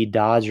 3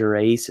 Dodger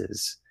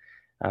aces.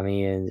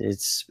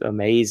 It's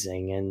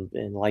amazing.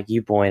 And like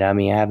you point,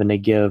 having to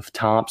give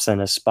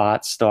Thompson a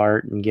spot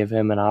start and give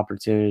him an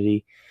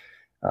opportunity.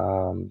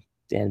 But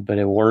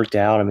it worked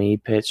out. He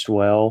pitched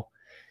well.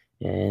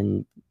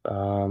 And,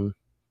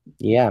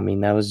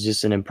 that was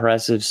just an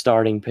impressive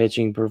starting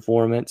pitching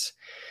performance.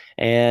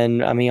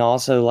 And,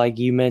 also, like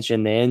you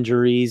mentioned, the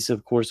injuries.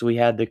 Of course, we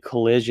had the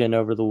collision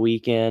over the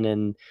weekend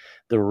and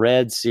the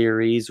Red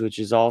series, which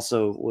was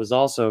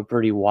also a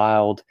pretty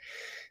wild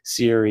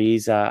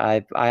series.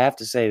 I have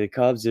to say the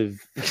Cubs have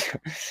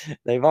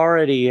they've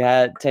already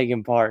had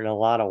taken part in a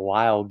lot of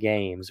wild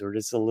games. We're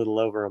just a little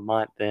over a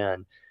month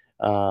in.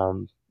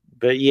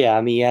 But yeah,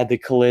 I mean, you had the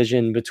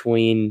collision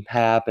between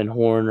Happ and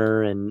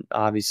Horner, and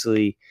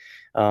obviously,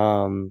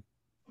 looked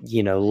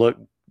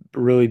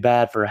really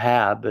bad for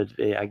Happ, but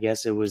I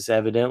guess it was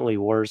evidently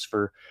worse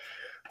for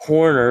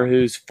Horner,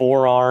 whose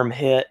forearm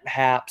hit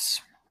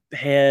Happ's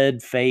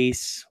head,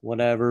 face,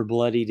 whatever,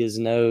 bloodied his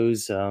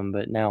nose.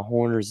 But now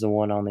Horner's the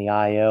one on the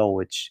IL,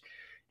 which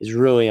is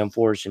really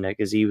unfortunate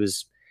because he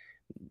was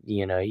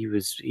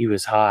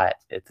hot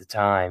at the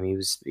time. He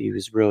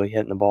was really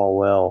hitting the ball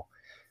well.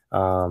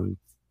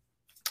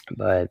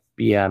 But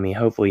yeah, I mean,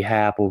 hopefully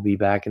Happ will be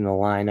back in the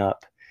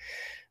lineup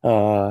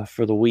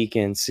for the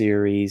weekend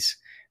series.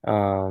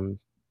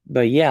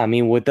 But yeah, I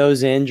mean, with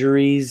those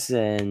injuries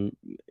and,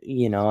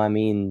 I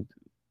mean,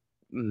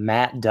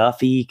 Matt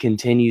Duffy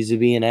continues to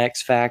be an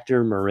X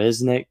factor.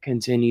 Jake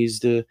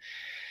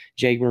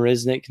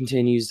Marisnick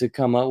continues to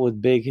come up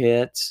with big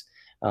hits.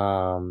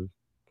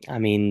 I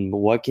mean,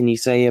 what can you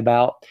say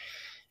about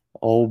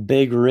old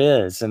Big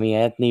Riz? I mean,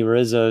 Anthony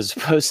Rizzo is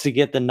supposed to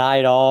get the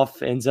night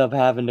off, ends up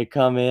having to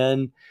come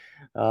in,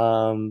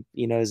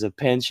 as a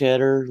pinch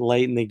hitter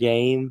late in the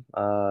game,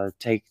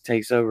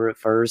 takes over at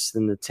first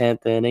in the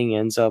 10th inning,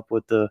 ends up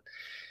with the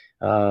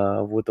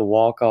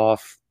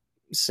walk-off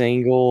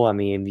single. I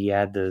mean, you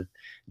had the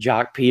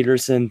Jock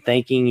Peterson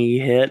thinking he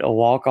hit a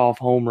walk-off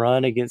home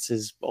run against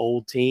his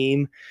old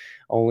team,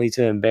 only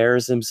to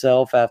embarrass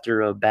himself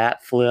after a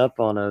bat flip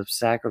on a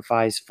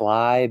sacrifice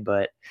fly.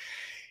 But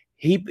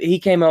he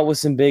came up with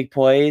some big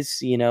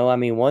plays. I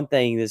mean, one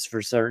thing that's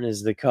for certain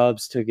is the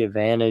Cubs took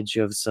advantage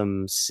of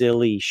some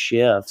silly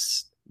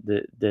shifts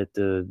that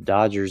the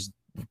Dodgers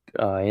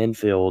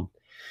infield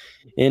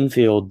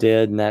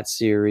did in that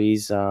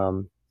series,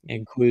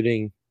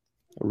 including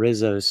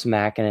Rizzo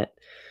smacking it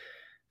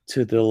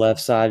to the left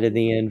side of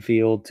the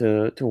infield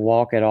to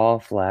walk it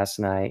off last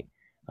night,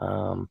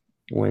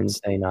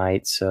 Wednesday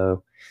night.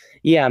 So,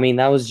 yeah, I mean,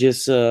 that was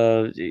just,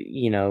 I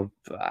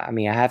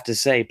mean, I have to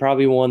say,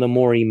 probably one of the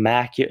more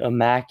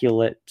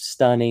immaculate,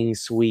 stunning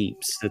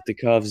sweeps that the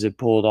Cubs have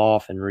pulled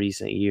off in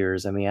recent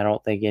years. I mean, I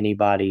don't think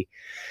anybody –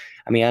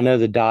 I mean, I know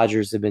the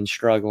Dodgers have been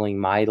struggling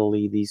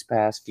mightily these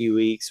past few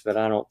weeks, but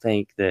I don't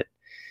think that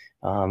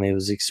it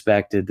was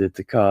expected that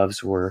the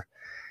Cubs were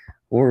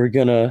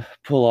going to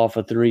pull off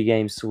a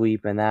 3-game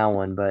sweep in that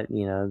one. But,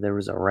 there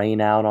was a rain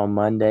out on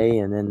Monday,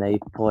 and then they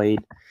played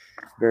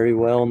very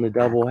well in the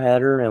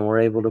doubleheader and were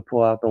able to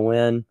pull out the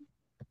win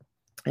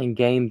in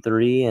Game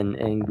 3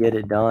 and get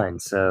it done.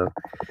 So,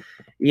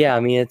 yeah, I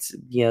mean, it's,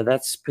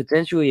 that's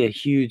potentially a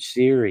huge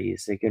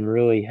series. It can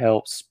really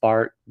help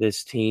spark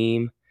this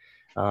team.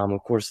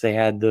 Of course, they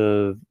had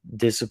the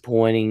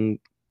disappointing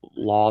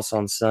loss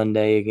on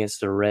Sunday against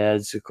the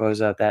Reds to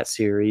close out that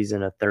series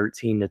in a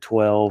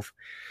 13-12,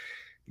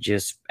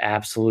 just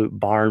absolute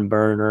barn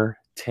burner,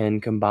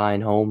 10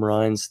 combined home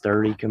runs,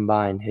 30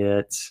 combined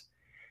hits.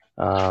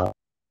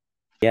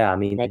 Yeah, I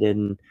mean, they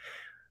didn't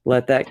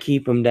let that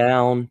keep them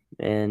down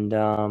and,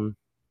 pulled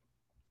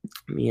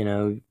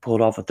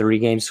off a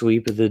 3-game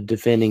sweep of the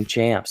defending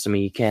champs. I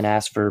mean, you can't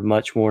ask for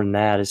much more than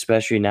that,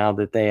 especially now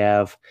that they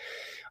have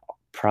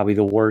probably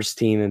the worst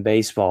team in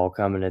baseball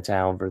coming to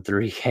town for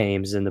 3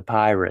 games in the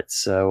Pirates.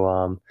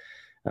 So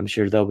I'm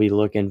sure they'll be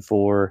looking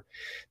to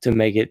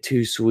make it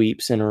 2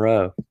 sweeps in a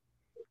row.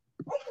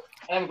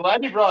 I'm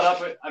glad you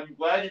brought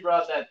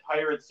that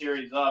Pirates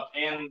series up,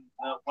 and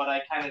what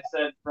I kind of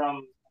said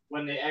from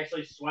when they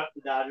actually swept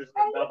the Dodgers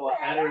in the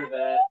doubleheader,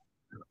 that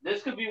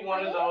this could be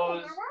one of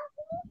those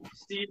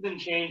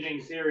season-changing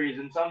series.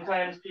 And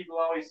sometimes people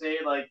always say,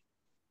 like,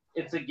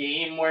 it's a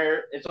game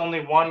where it's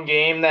only one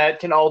game that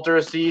can alter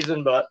a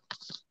season, but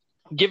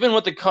given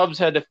what the Cubs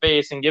had to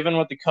face and given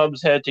what the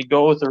Cubs had to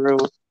go through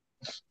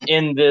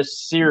in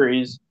this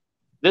series,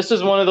 this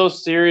is one of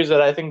those series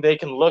that I think they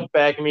can look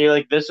back and be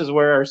like, this is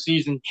where our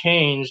season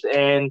changed.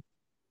 And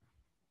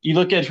you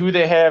look at who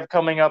they have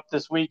coming up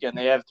this weekend.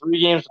 They have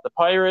 3 games with the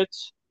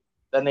Pirates,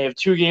 then they have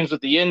 2 games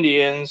with the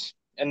Indians,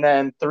 and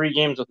then 3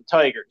 games with the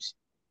Tigers.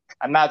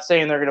 I'm not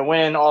saying they're going to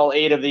win all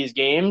 8 of these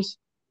games,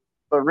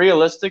 but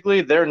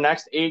realistically, their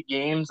next 8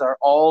 games are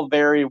all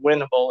very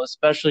winnable,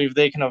 especially if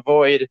they can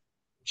avoid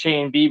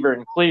Shane Bieber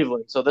in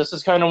Cleveland. So this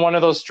is kind of one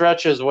of those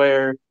stretches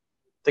where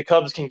the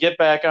Cubs can get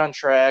back on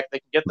track, they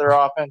can get their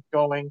offense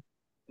going,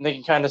 and they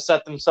can kind of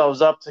set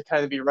themselves up to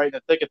kind of be right in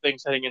the thick of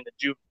things heading into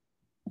June.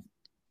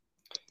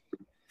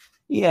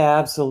 Yeah,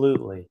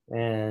 absolutely.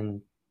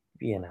 And,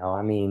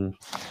 I mean,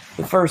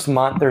 the first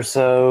month or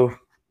so,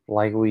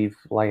 like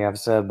I've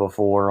said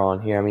before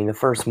on here, I mean, the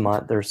first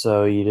month or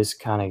so, you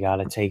just kind of got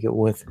to take it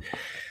with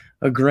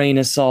a grain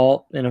of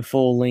salt in a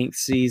full-length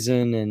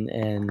season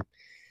and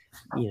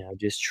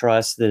just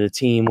trust that a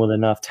team with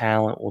enough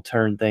talent will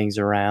turn things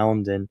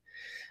around. And,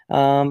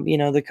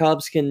 the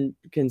Cubs can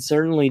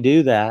certainly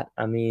do that.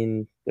 I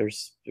mean,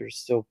 there's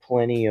still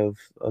plenty of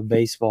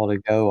baseball to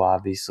go,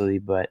 obviously,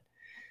 but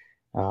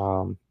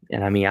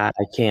And I mean, I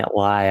can't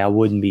lie. I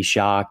wouldn't be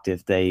shocked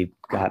if they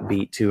got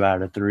beat 2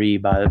 out of 3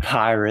 by the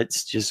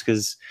Pirates, just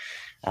because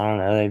I don't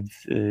know.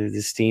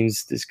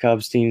 This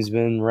Cubs team's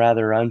been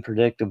rather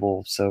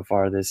unpredictable so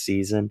far this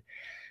season.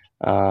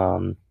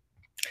 Um,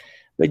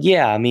 but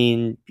yeah, I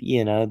mean,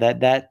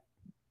 that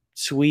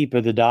sweep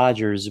of the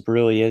Dodgers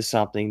really is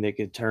something that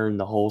could turn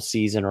the whole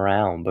season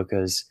around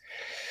because,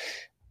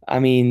 I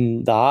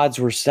mean, the odds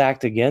were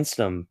stacked against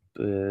them.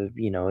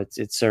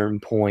 It's certain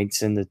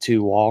points in the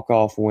 2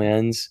 walk-off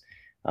wins.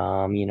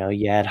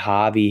 You had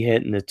Javi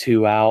hitting the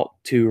 2-out,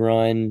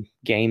 2-run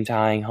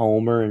game-tying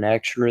homer and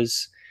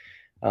extras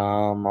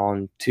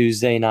on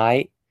Tuesday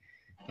night.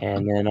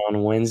 And then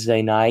on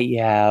Wednesday night,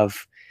 you have,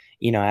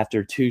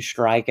 after 2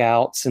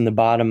 strikeouts in the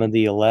bottom of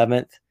the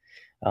 11th,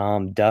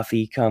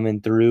 Duffy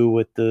coming through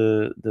with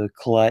the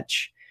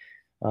clutch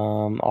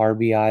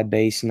RBI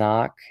base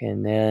knock.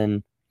 And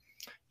then,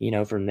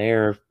 from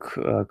there,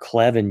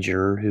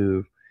 Clevenger,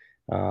 who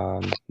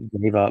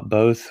gave up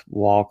both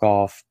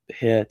walk-off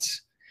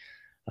hits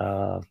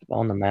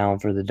on the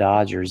mound for the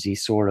Dodgers, he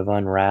sort of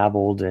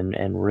unraveled,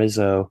 and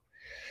Rizzo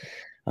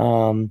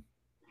took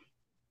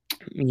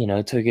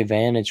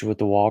advantage with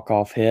the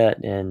walk-off hit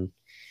and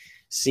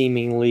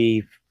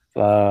seemingly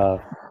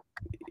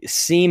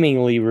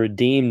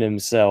redeemed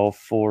himself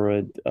for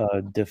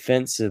a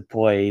defensive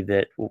play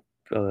that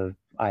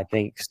I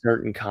think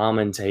certain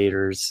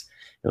commentators,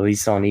 at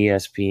least on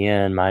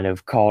ESPN, might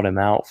have called him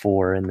out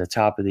for in the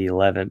top of the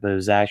 11th, but it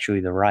was actually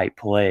the right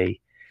play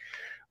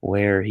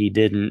where he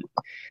didn't –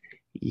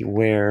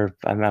 where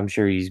I'm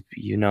sure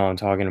I'm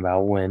talking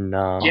about when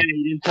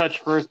he didn't touch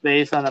first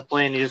base on a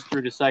play and he just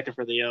threw to second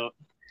for the out.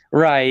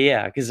 Right,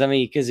 yeah, because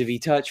if he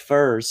touched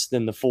first,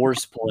 then the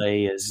force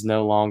play is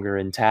no longer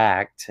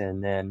intact,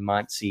 and then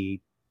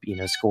Muncy,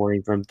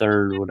 scoring from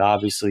third would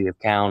obviously have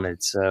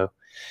counted. So,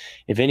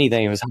 if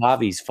anything, it was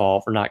Javi's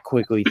fault for not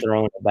quickly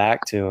throwing it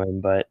back to him.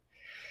 But,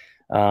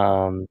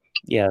 that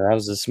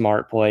was a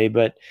smart play.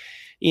 But,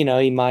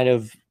 he might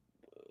have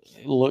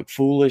looked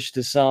foolish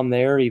to some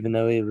there, even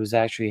though it was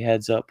actually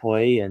heads-up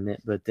play.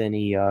 But then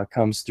he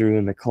comes through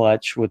in the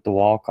clutch with the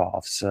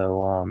walk-off.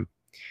 So,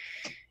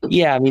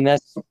 yeah, I mean,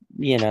 that's,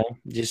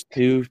 just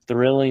 2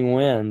 thrilling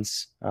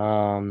wins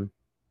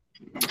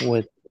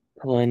with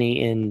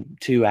plenty in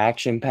 2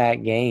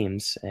 action-packed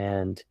games.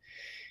 And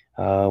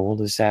we'll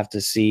just have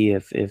to see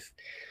if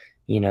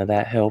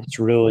that helps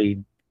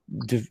really,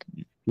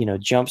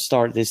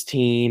 jumpstart this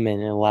team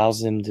and it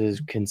allows them to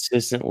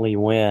consistently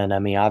win. I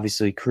mean,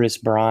 obviously, Chris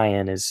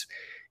Bryant is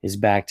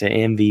back to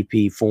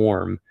MVP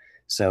form,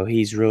 so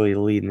he's really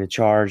leading the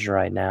charge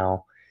right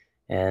now.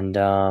 And,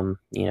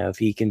 if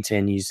he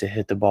continues to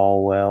hit the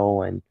ball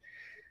well and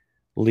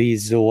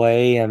leads the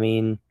way, I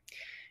mean,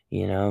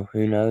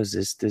 who knows?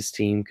 This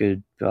team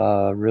could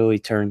really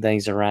turn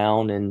things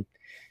around and,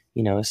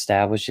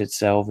 establish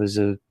itself as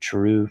a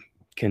true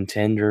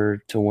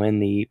contender to win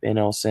the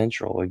NL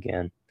Central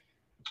again.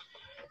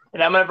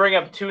 And I'm going to bring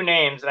up 2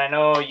 names, and I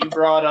know you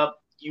brought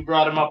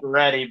them up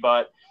already,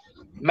 but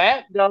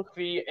Matt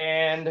Duffy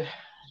and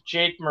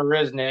Jake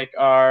Marisnick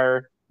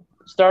are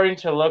starting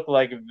to look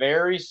like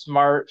very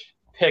smart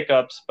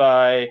pickups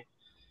by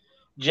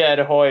Jed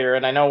Hoyer.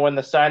 And I know when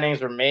the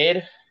signings were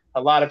made,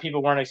 a lot of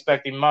people weren't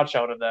expecting much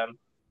out of them.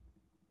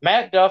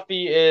 Matt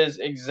Duffy is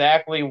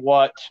exactly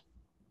what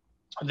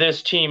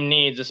this team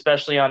needs,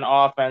 especially on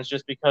offense,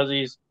 just because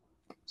he's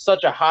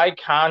such a high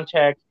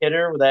contact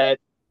hitter that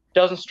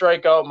doesn't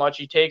strike out much.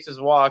 He takes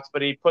his walks,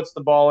 but he puts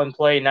the ball in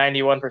play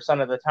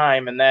 91% of the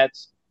time, and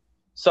that's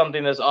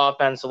something this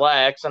offense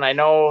lacks. And I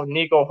know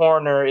Nico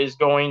Hoerner is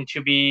going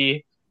to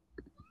be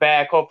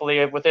back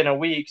hopefully within a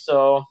week.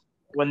 So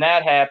when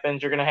that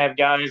happens, you're going to have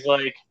guys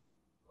like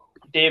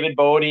David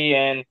Bote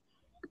and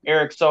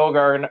Eric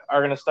Sogard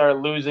are going to start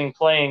losing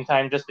playing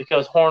time just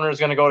because Hoerner is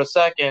going to go to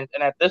second.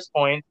 And at this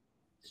point,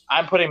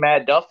 I'm putting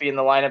Matt Duffy in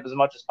the lineup as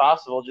much as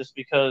possible just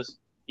because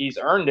he's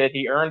earned it.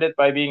 He earned it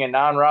by being a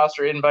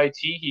non-roster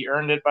invitee. He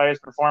earned it by his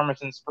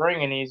performance in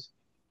spring, and he's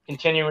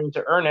continuing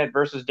to earn it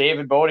versus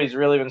David Bote's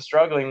really been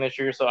struggling this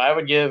year. So I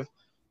would give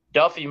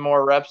Duffy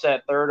more reps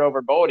at third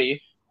over Bote.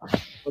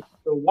 But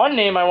the one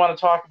name I want to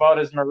talk about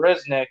is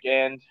Marisnick,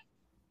 and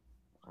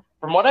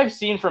from what I've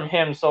seen from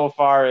him so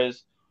far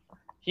is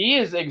he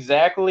is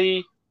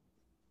exactly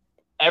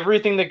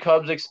everything the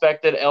Cubs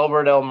expected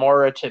Albert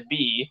Almora to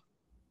be,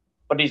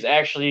 but he's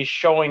actually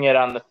showing it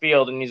on the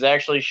field, and he's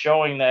actually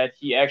showing that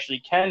he actually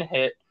can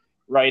hit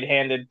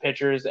right-handed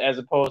pitchers as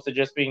opposed to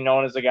just being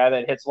known as a guy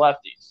that hits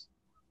lefties.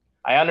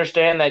 I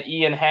understand that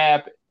Ian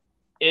Happ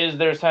is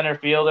their center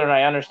fielder, and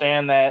I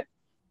understand that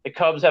the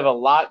Cubs have a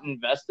lot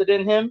invested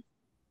in him,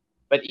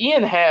 but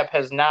Ian Happ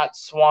has not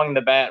swung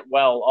the bat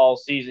well all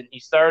season. He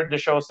started to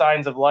show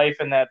signs of life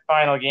in that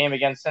final game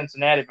against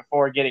Cincinnati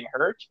before getting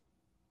hurt.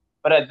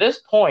 But at this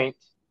point,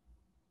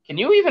 can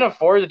you even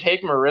afford to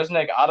take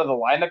Marisnick out of the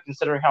lineup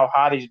considering how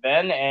hot he's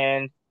been?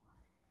 And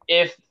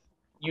if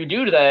you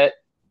do that,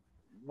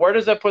 where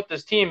does that put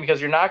this team? Because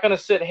you're not going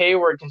to sit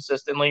Hayward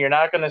consistently. You're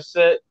not going to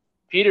sit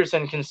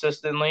Peterson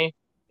consistently.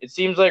 It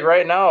seems like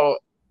right now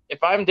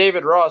if I'm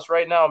David Ross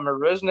right now,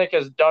 Marisnik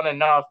has done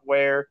enough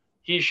where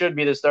he should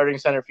be the starting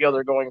center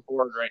fielder going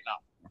forward right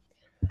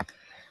now.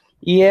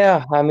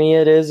 Yeah, I mean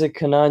it is a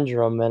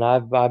conundrum, and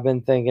I've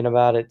been thinking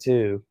about it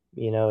too.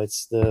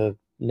 It's the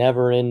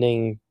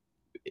never-ending,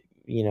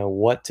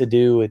 what to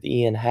do with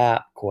Ian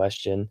Happ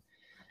question.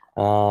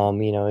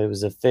 It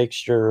was a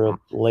fixture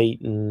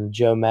late in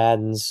Joe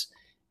Madden's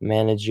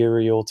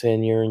managerial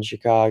tenure in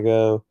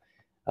Chicago,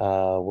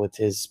 with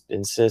his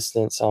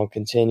insistence on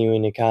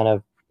continuing to kind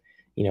of,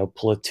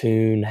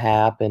 platoon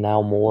Happ and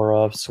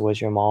Almora,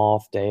 switch him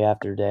off day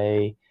after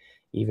day,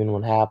 even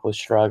when Happ was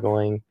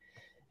struggling.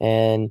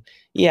 And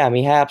yeah, I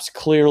mean, Happ's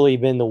clearly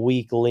been the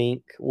weak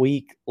link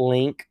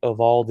of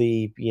all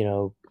the,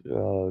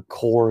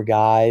 core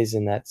guys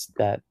in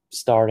that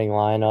starting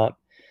lineup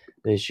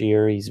this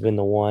year. He's been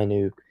the one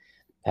who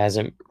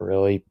hasn't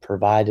really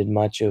provided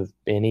much of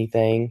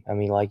anything. I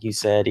mean, like you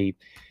said, he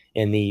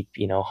in the,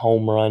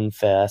 home run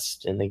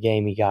fest in the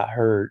game he got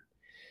hurt,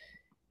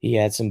 he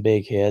had some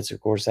big hits.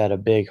 Of course, had a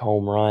big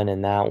home run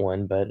in that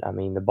one, but I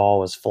mean, the ball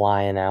was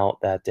flying out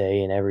that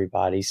day and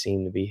everybody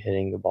seemed to be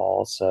hitting the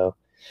ball. So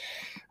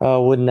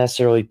wouldn't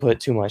necessarily put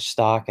too much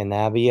stock in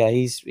that. But yeah,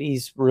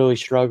 he's really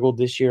struggled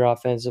this year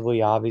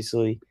offensively.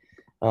 Obviously,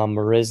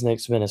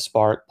 Marisnik's been a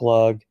spark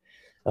plug.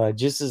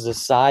 Just as a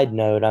side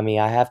note, I mean,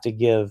 I have to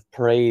give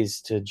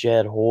praise to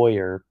Jed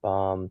Hoyer.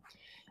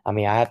 I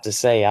mean, I have to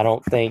say, I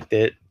don't think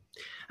that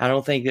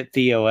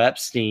Theo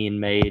Epstein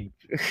made.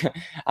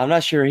 I'm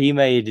not sure he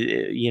made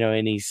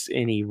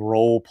any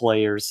role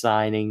player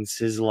signings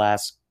his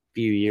last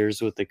few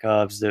years with the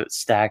Cubs that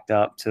stacked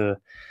up to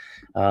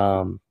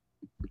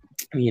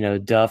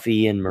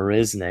Duffy and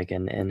Marisnik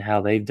and how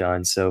they've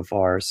done so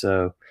far.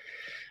 So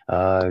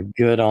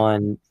good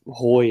on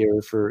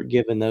Hoyer for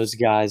giving those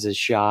guys a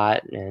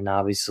shot. And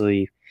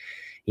obviously,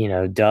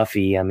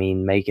 Duffy, I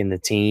mean, making the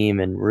team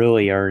and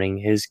really earning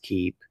his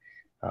keep,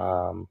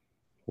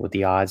 with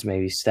the odds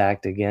maybe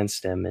stacked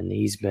against him. And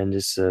he's been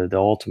just the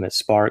ultimate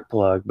spark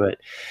plug. But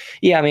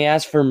yeah, I mean,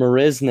 as for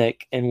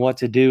Marisnik and what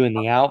to do in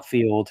the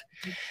outfield,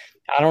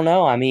 I don't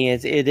know. I mean,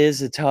 it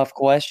is a tough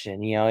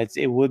question.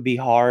 It would be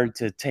hard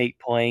to take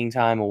playing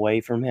time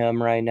away from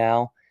him right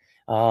now.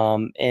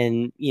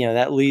 And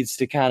that leads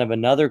to kind of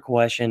another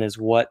question, is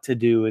what to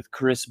do with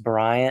Chris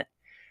Bryant,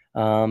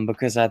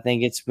 because I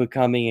think it's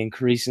becoming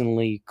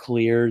increasingly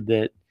clear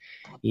that,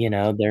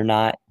 they're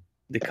not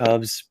the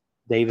Cubs.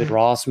 David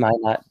Ross might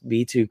not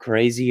be too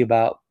crazy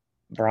about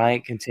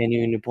Bryant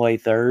continuing to play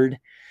third.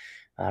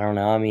 I don't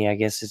know. I mean, I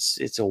guess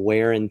it's a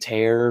wear and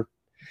tear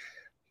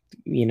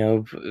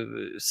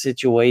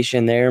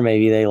situation there.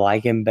 Maybe they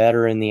like him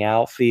better in the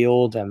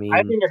outfield. I I mean,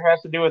 think it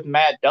has to do with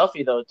Matt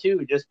Duffy though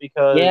too, just yeah,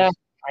 because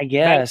I Matt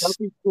guess.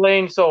 Duffy's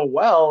playing so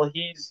well.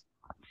 He's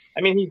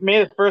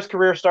made his first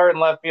career start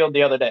in left field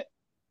the other day.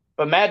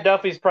 But Matt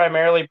Duffy's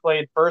primarily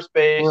played first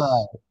base,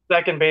 Right.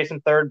 second base,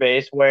 and third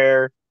base,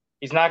 where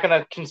he's not going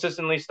to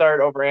consistently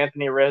start over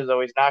Anthony Rizzo.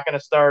 He's not going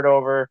to start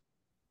over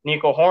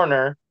Nico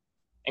Horner.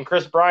 And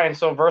Chris Bryant's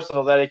so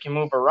versatile that he can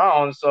move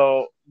around.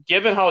 So,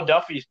 given how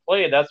Duffy's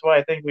played, that's why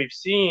I think we've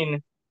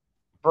seen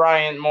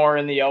Bryant more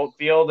in the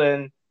outfield.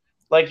 And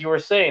like you were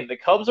saying, the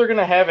Cubs are going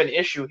to have an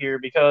issue here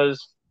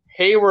because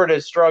Hayward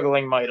is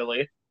struggling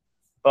mightily.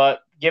 But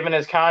given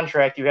his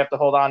contract, you have to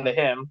hold on to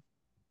him.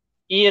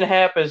 Ian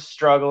Happ is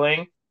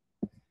struggling,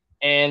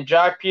 and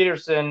Jock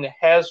Peterson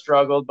has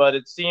struggled, but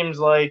it seems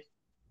like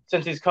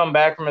since he's come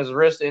back from his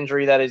wrist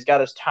injury that he's got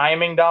his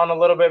timing down a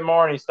little bit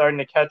more and he's starting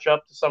to catch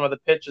up to some of the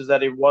pitches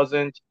that he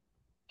wasn't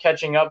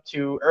catching up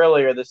to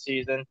earlier this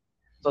season.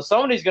 So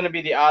somebody's going to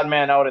be the odd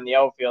man out in the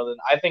outfield, and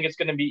I think it's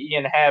going to be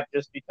Ian Happ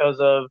just because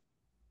of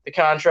the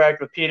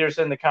contract with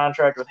Peterson, the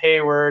contract with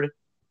Hayward,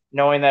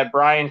 knowing that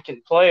Brian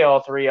can play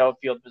all three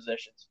outfield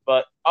positions.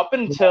 But up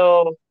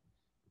until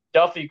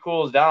Duffy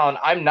cools down,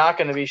 I'm not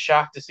going to be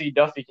shocked to see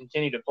Duffy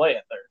continue to play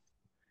at third.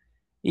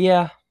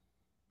 Yeah.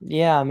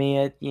 Yeah. I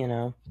mean,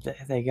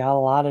 they got a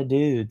lot of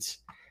dudes.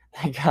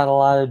 They got a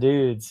lot of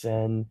dudes.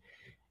 And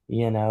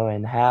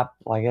Hap,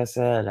 like I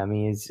said, I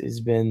mean, it's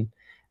been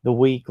the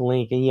weak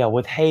link. And yeah,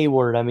 with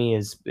Hayward, I mean,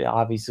 is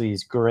obviously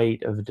he's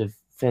great of a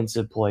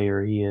defensive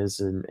player he is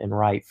in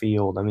right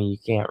field. I mean, you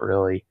can't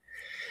really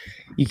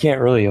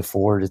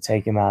afford to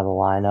take him out of the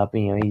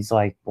lineup. He's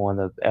like one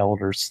of the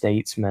elder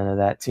statesmen of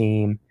that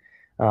team.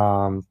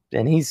 And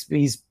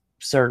he's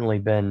certainly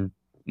been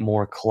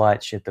more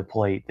clutch at the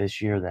plate this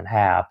year than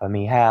Hap. I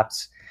mean,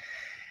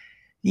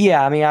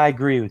 yeah, I mean, I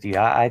agree with you.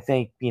 I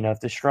think, if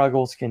the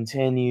struggles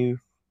continue,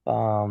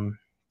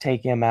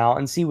 take him out.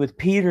 And see, with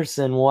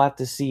Peterson, we'll have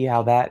to see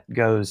how that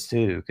goes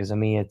too. Because, I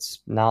mean, it's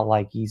not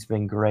like he's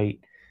been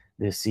great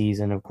this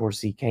season. Of course,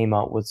 he came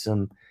up with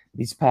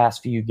these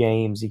past few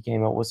games, he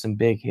came up with some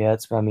big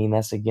hits. But, I mean,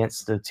 that's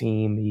against the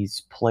team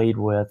he's played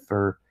with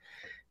for,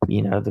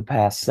 the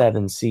past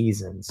 7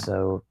 seasons.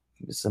 So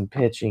some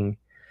pitching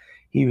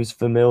he was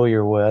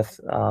familiar with.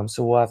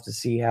 So we'll have to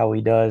see how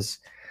he does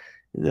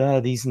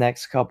these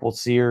next couple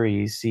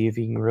series, see if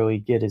he can really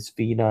get his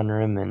feet under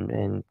him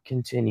and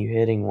continue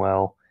hitting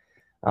well.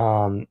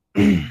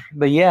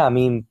 But yeah, I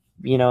mean,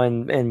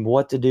 and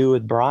what to do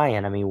with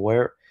Brian. I mean,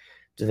 where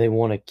do they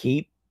want to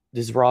keep?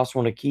 Does Ross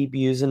want to keep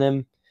using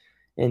him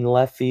in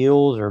left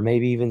field or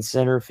maybe even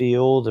center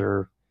field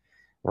or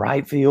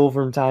right field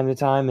from time to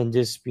time and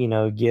just,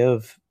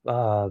 give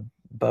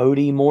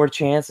Bodie more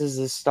chances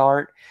to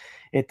start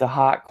at the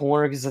hot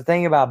corner? Because the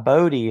thing about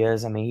Bodie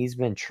is, I mean, he's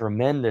been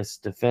tremendous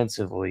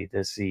defensively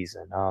this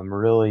season. I'm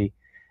really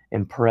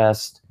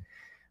impressed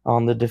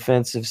on the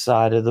defensive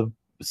side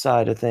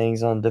of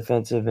things on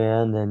defensive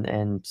end.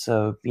 And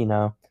so,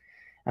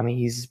 I mean,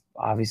 he's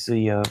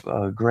obviously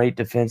a great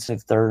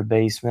defensive third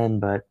baseman,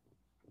 but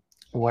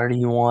where do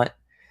you want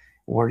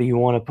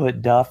to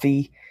put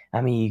Duffy?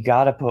 I mean, you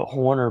got to put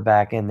Horner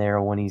back in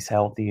there when he's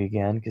healthy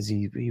again because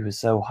he was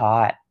so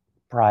hot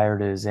prior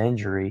to his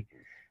injury.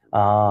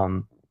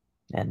 And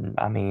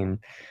I mean,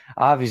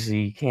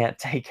 obviously you can't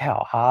take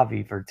out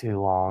Javi for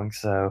too long.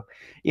 So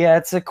yeah,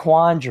 it's a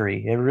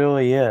quandary. It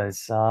really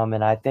is.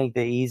 And I think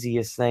the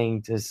easiest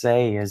thing to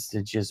say is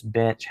to just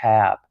bench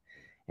Hap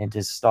and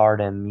to start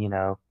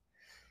him,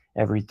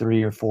 every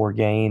 3 or 4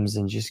 games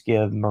and just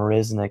give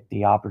Marisnik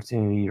the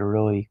opportunity to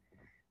really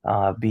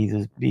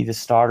be the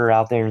starter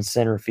out there in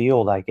center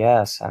field, I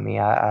guess. I mean,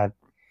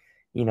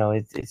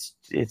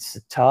 it's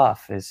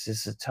tough. It's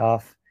just a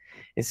tough.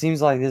 It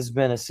seems like this has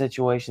been a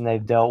situation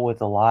they've dealt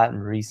with a lot in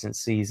recent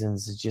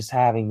seasons. Is just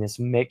having this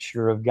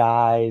mixture of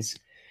guys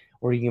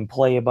where you can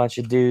play a bunch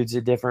of dudes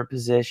at different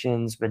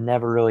positions, but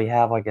never really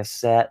have like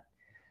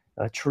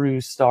a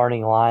true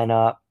starting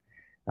lineup.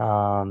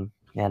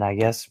 And I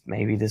guess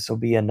maybe this will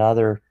be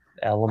another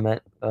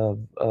element of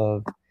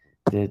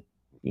that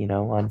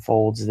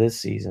unfolds this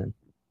season.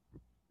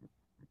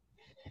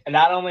 And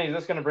not only is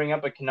this going to bring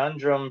up a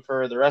conundrum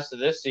for the rest of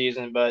this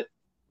season, but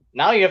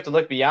now you have to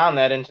look beyond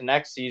that into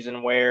next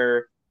season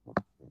where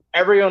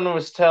everyone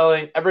was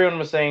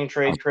saying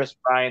trade Chris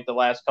Bryant the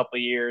last couple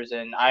of years,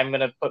 and I'm going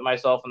to put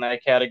myself in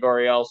that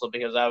category also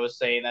because I was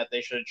saying that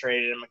they should have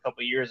traded him a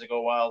couple of years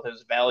ago while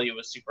his value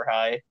was super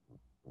high.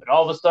 But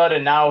all of a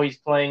sudden now he's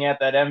playing at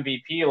that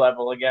MVP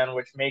level again,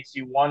 which makes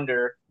you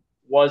wonder,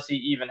 was he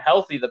even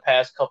healthy the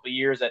past couple of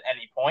years at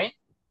any point?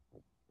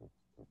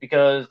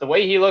 Because the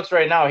way he looks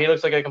right now, he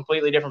looks like a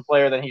completely different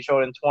player than he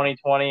showed in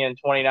 2020 and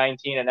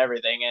 2019 and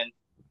everything. And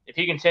if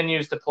he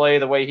continues to play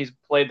the way he's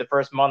played the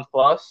first month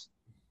plus,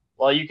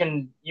 well, you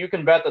can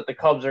bet that the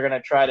Cubs are going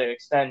to try to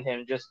extend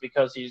him just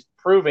because he's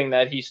proving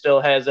that he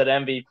still has that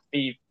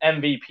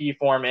MVP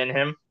form in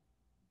him.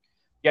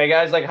 Yeah,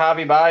 guys like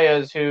Javi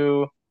Baez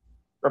who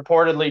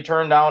reportedly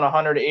turned down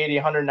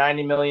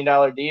 $180-190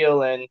 million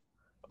deal, and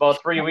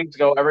about 3 weeks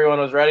ago, everyone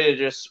was ready to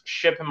just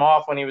ship him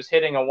off when he was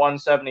hitting a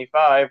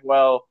 175.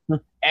 Well,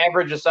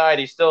 average aside,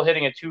 he's still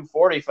hitting a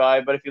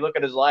 245, but if you look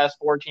at his last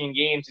 14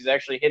 games, he's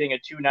actually hitting a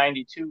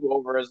 292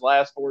 over his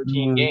last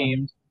 14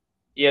 games.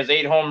 He has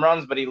 8 home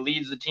runs, but he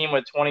leads the team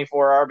with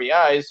 24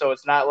 RBIs, so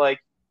it's not like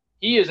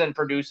he isn't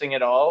producing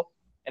at all.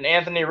 And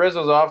Anthony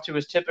Rizzo's off to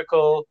his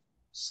typical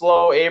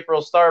slow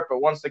April start,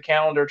 but once the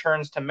calendar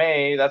turns to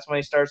May, that's when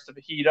he starts to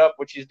heat up,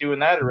 which he's doing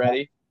that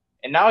already.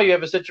 And now you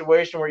have a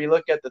situation where you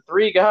look at the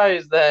 3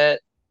 guys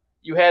that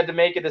you had to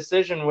make a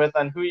decision with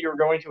on who you're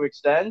going to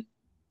extend.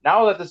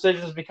 Now that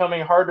decision is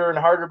becoming harder and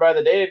harder by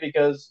the day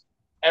because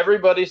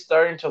everybody's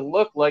starting to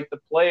look like the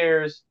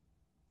players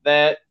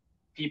that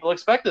people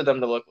expected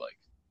them to look like.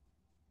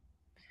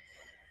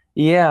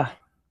 Yeah.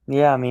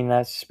 I mean,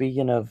 that's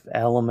speaking of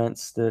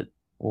elements that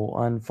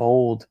will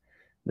unfold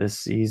this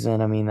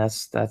season. I mean,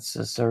 that's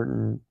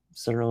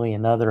certainly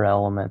another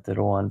element that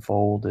will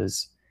unfold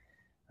is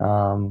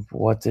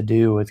what to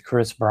do with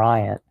Chris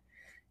Bryant.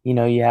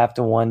 You have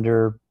to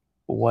wonder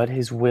what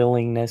his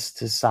willingness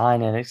to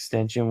sign an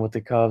extension with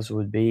the Cubs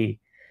would be.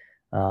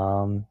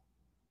 And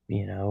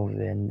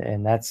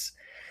that's,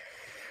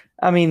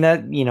 I mean,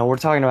 that, we're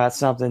talking about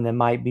something that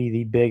might be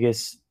the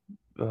biggest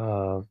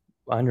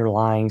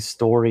underlying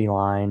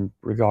storyline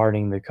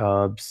regarding the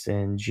Cubs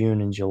in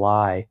June and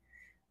July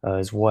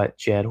is what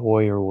Jed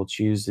Hoyer will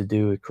choose to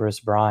do with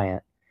Chris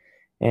Bryant.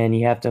 And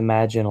you have to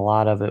imagine a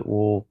lot of it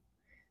will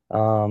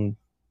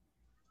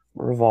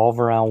revolve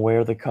around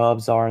where the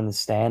Cubs are in the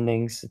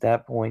standings at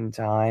that point in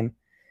time.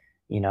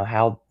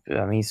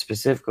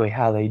 Specifically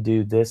how they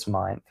do this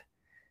month,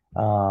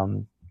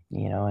 and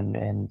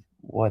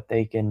what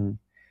they can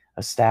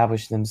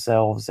establish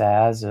themselves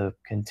as a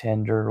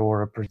contender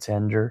or a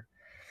pretender.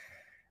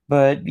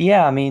 But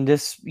yeah, I mean,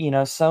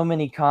 so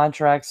many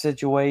contract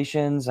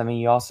situations. I mean,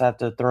 you also have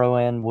to throw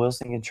in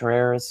Wilson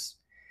Contreras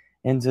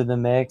into the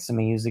mix. I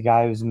mean, he's a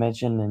guy who's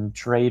mentioned in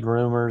trade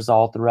rumors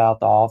all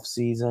throughout the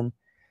offseason.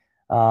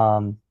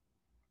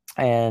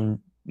 And,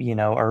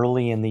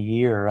 early in the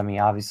year, I mean,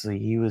 obviously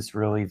he was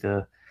really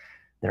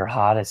their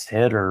hottest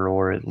hitter,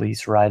 or at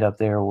least right up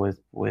there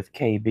with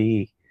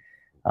KB.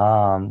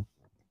 And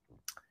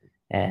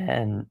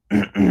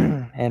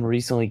and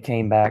recently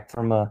came back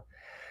from a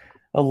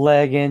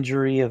leg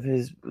injury of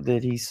his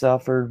that he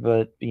suffered,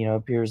 but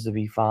appears to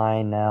be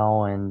fine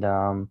now. And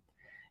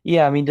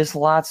I mean, just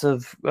lots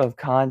of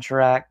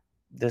contract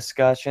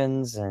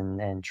discussions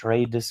and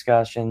trade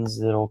discussions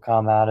that'll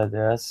come out of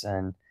this.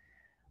 And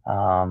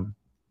Um,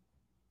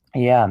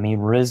 yeah, I mean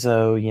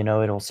Rizzo,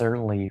 it'll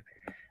certainly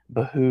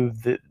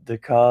behoove the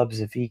Cubs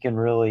if he can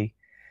really,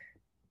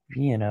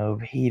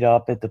 heat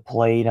up at the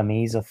plate. I mean,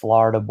 he's a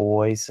Florida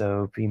boy,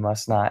 so he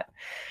must not.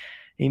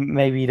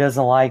 He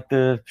doesn't like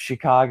the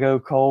Chicago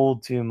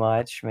cold too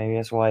much. Maybe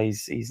that's why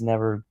he's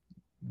never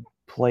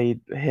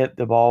hit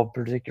the ball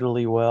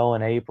particularly well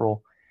in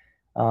April.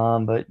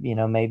 But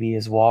maybe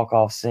his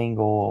walk-off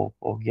single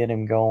will get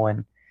him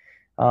going.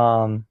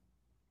 Um,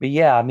 but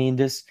yeah, I mean,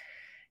 this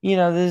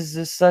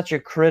is such a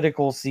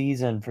critical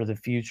season for the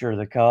future of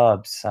the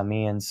Cubs. I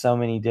mean, in so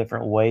many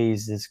different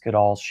ways, this could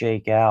all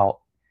shake out.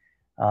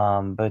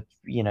 But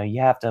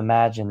you have to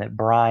imagine that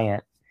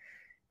Bryant,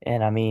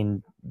 and I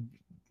mean,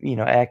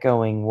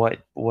 echoing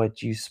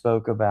what you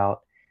spoke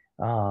about,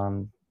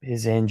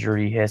 his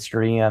injury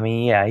history. I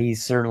mean, yeah,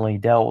 he's certainly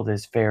dealt with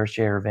his fair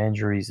share of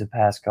injuries the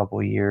past couple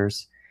of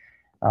years,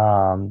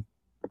 um,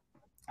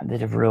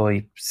 that have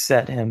really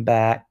set him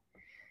back.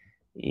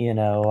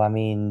 I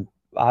mean,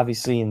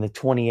 obviously in the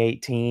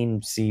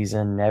 2018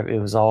 season,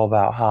 it was all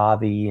about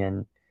Javi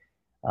and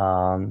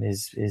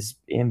his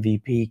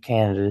MVP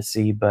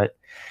candidacy, but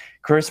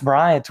Chris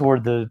Bryant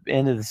toward the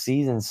end of the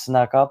season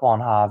snuck up on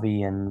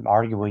Javi and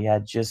arguably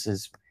had just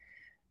as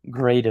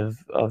great of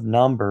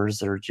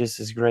numbers or just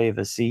as great of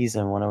a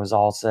season when it was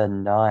all said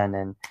and done.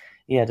 And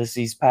yeah, just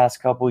these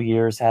past couple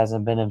years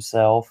hasn't been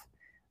himself,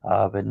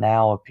 but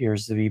now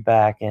appears to be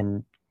back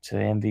into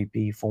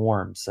MVP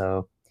form.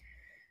 So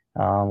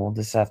we'll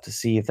just have to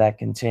see if that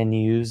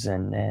continues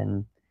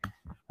and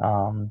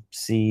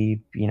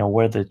see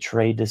where the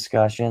trade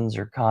discussions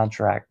or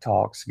contract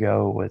talks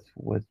go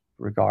with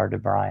regard to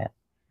Bryant.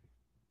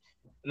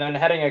 And then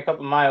heading a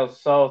couple miles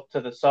south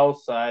to the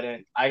south side,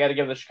 and I got to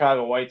give the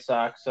Chicago White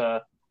Sox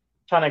a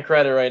ton of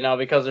credit right now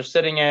because they're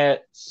sitting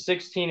at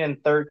 16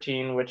 and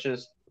 13, which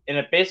is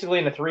basically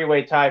in a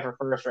three-way tie for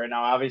first right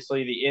now.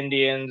 Obviously, the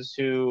Indians,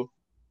 who,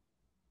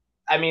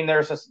 I mean, they're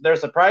a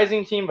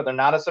surprising team, but they're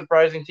not a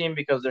surprising team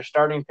because their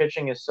starting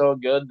pitching is so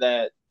good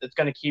that it's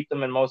going to keep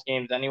them in most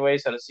games anyway.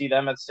 So to see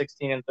them at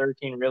 16 and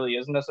 13 really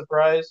isn't a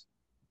surprise.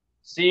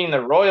 Seeing the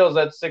Royals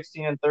at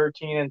 16 and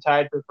 13 and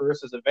tied for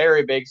first is a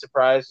very big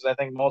surprise because I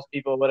think most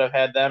people would have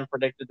had them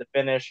predicted to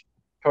finish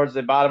towards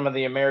the bottom of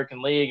the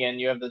American League. And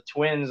you have the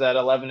Twins at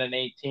 11 and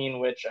 18,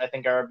 which I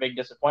think are a big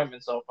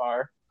disappointment so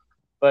far.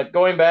 But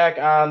going back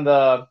on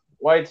the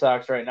White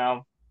Sox right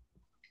now,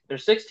 they're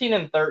 16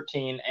 and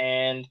 13,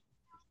 and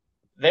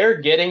they're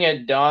getting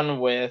it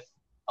done with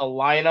a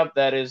lineup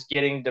that is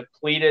getting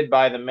depleted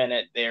by the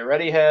minute. They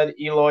already had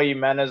Eloy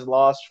Jimenez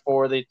lost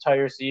for the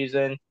entire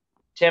season.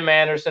 Tim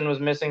Anderson was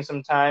missing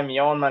some time.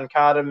 Yoan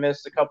Moncada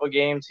missed a couple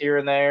games here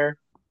and there.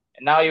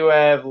 And now you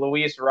have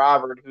Luis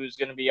Robert, who's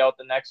going to be out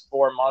the next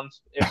 4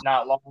 months, if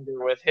not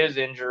longer, with his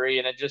injury.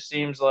 And it just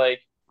seems like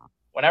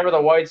whenever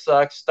the White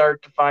Sox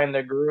start to find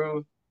their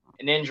groove,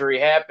 an injury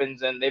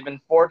happens. And they've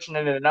been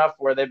fortunate enough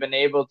where they've been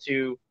able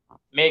to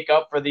make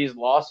up for these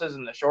losses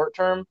in the short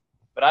term.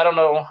 But I don't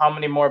know how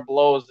many more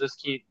blows this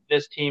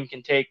team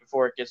can take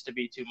before it gets to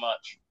be too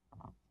much.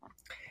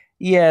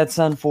 Yeah, it's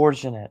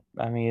unfortunate.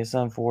 I mean, it's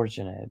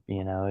unfortunate.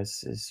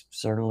 It's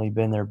certainly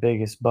been their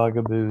biggest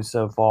bugaboo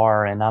so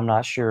far, and I'm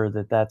not sure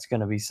that that's going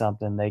to be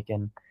something they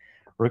can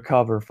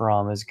recover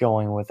from, is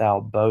going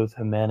without both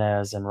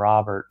Jimenez and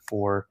Robert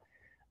for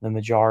the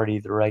majority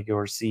of the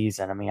regular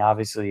season. I mean,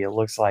 obviously, it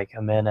looks like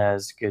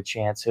Jimenez, good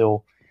chance he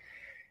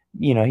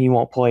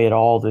won't play at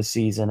all this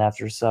season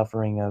after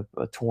suffering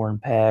a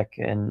torn pec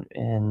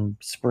and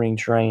spring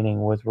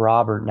training. With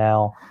Robert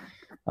now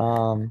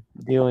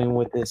dealing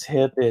with this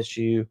hip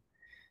issue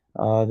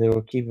that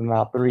will keep him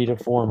out 3 to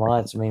 4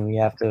 months. I mean, we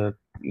have to,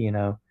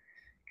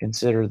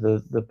 consider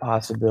the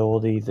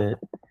possibility that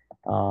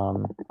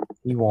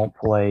he won't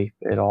play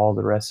at all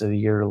the rest of the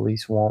year, at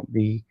least won't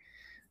be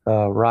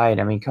right.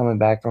 I mean, coming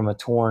back from a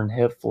torn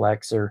hip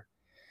flexor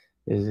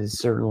is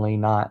certainly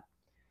not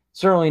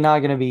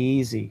going to be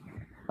easy.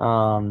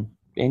 And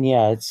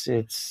yeah, it's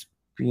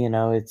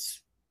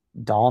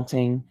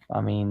daunting.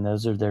 I mean,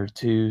 those are their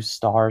two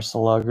star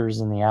sluggers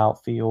in the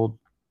outfield.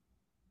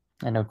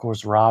 And of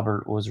course,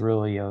 Robert was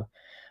really a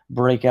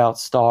breakout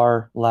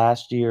star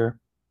last year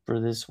for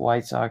this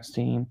White Sox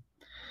team.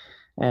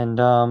 And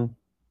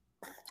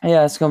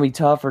yeah, it's going to be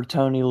tough for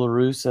Tony La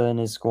Russa and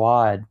his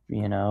squad,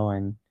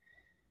 and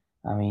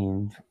I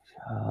mean,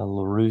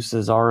 La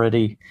Russa's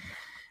already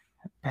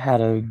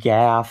had a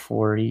gaffe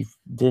where he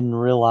didn't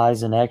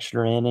realize an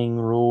extra inning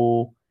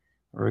rule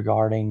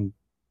regarding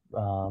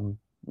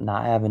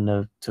not having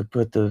to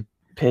put the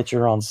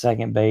pitcher on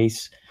second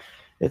base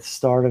at the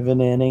start of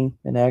an inning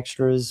in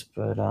extras.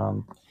 But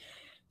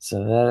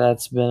so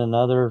that's been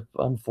another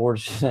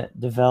unfortunate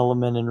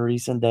development in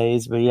recent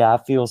days. But yeah, I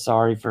feel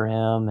sorry for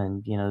him,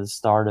 and the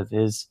start of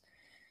his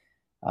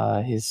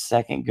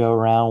second go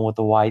round with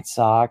the White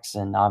Sox,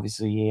 and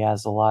obviously he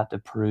has a lot to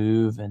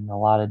prove and a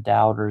lot of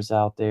doubters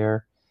out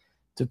there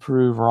to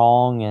prove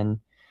wrong. And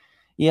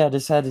yeah,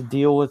 just had to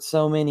deal with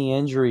so many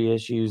injury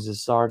issues to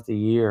start the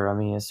year. I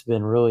mean, it's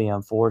been really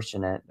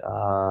unfortunate.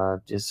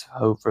 Just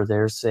hope for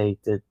their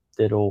sake that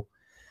it'll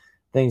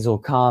things will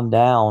calm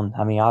down.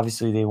 I mean,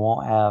 obviously they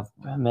won't have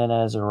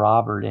Jimenez or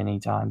Robert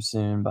anytime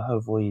soon, but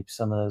hopefully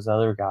some of those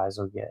other guys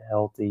will get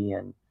healthy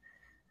and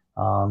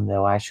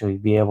they'll actually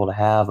be able to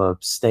have a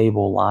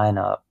stable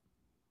lineup.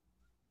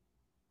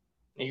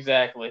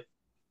 Exactly.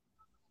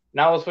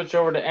 Now we'll switch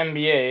over to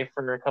NBA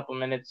for a couple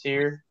minutes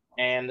here.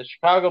 And the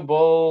Chicago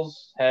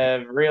Bulls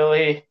have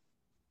really,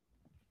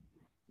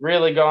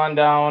 really gone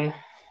down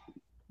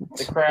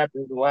the crap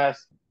in the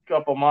last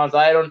couple months.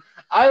 I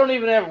don't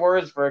even have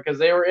words for it because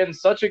they were in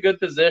such a good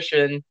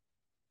position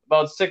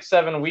about 6,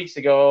 7 weeks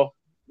ago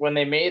when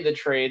they made the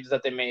trades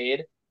that they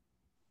made.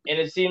 And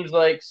it seems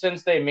like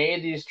since they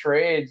made these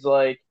trades,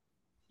 like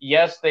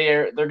yes,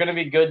 they're going to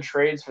be good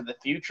trades for the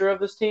future of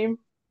this team.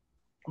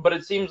 But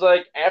it seems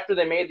like after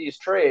they made these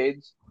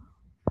trades,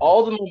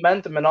 all the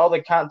momentum and all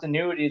the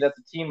continuity that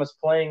the team was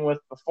playing with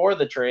before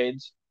the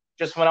trades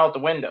just went out the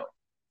window.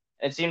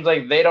 It seems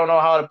like they don't know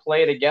how to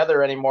play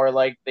together anymore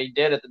like they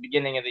did at the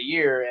beginning of the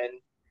year. And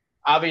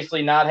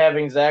obviously, not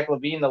having Zach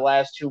LaVine the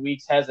last 2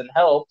 weeks hasn't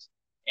helped.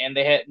 And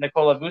they had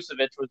Nikola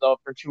Vucevic was out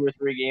for 2 or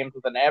 3 games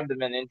with an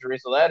abdomen injury,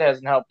 so that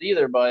hasn't helped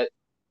either. But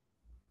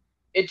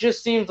it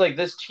just seems like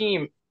this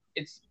team,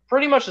 it's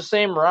pretty much the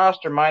same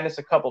roster minus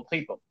a couple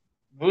people.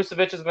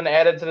 Vucevic has been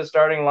added to the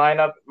starting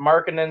lineup.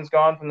 Markkanen's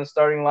gone from the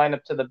starting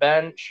lineup to the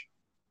bench.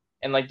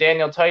 And like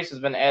Daniel Theis has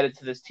been added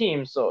to this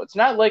team. So it's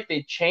not like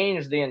they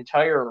changed the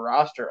entire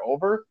roster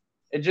over.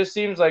 It just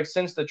seems like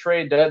since the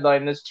trade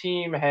deadline, this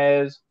team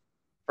has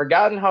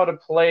forgotten how to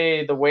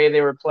play the way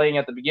they were playing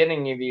at the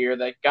beginning of the year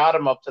that got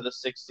them up to the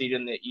 6th seed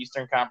in the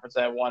Eastern Conference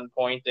at one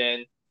point.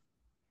 And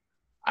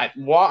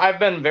I've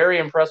been very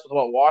impressed with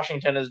what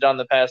Washington has done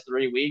the past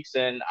 3 weeks,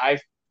 and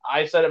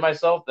I said it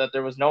myself that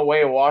there was no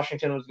way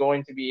Washington was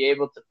going to be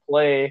able to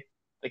play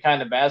the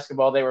kind of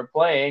basketball they were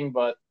playing,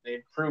 but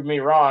they proved me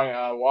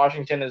wrong.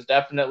 Washington is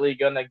definitely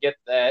going to get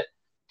that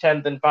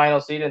 10th and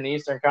final seed in the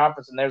Eastern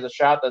Conference, and there's a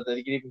shot that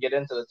they can even get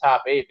into the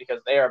top 8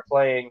 because they are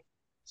playing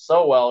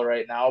so well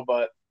right now.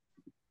 But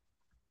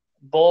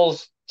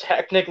Bulls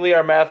technically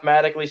are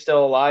mathematically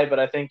still alive, but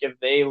I think if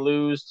they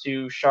lose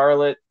to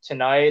Charlotte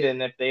tonight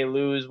and if they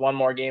lose one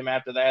more game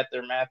after that,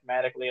 they're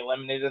mathematically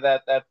eliminated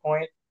at that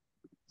point.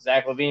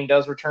 Zach LaVine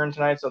does return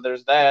tonight, so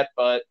there's that.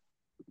 But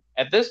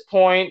at this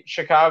point,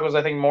 Chicago's,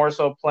 I think, more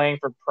so playing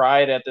for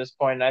pride at this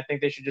point. And I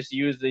think they should just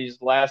use these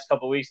last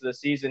couple of weeks of the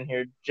season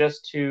here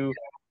just to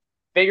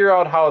figure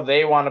out how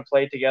they want to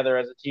play together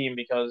as a team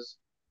because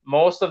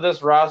most of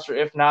this roster,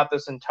 if not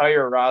this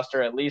entire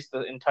roster, at least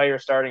the entire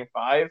starting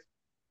five,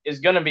 is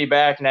going to be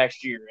back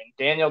next year. And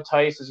Daniel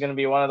Theis is going to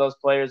be one of those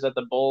players that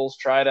the Bulls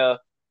try to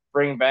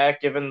bring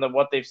back given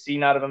what they've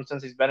seen out of him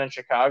since he's been in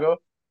Chicago.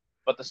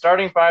 But the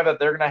starting five that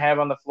they're going to have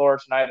on the floor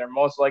tonight are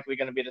most likely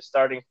going to be the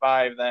starting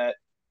five that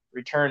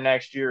return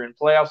next year. In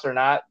playoffs or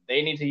not,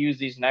 they need to use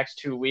these next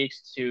 2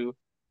 weeks to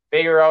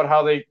figure out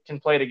how they can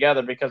play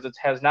together because it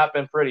has not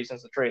been pretty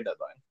since the trade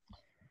deadline.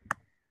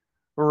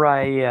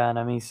 Right, yeah, and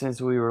I mean,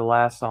 since we were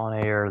last on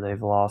air,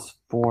 they've lost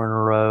 4 in a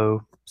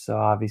row, so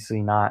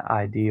obviously not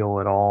ideal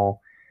at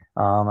all.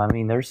 I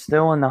mean, they're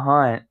still in the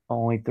hunt,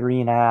 only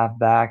 3.5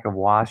 back of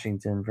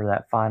Washington for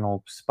that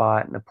final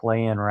spot in the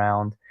play-in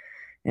round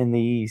in the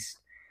East.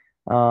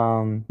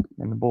 And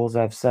the Bulls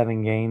have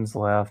 7 games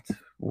left.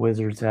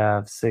 Wizards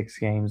have 6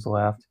 games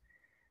left.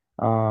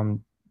 But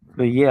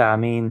yeah, I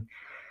mean,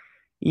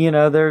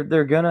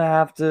 they're gonna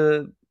have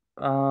to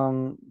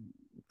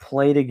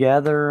play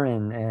together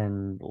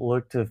and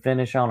look to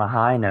finish on a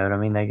high note. I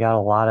mean, they got a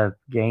lot of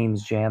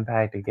games jam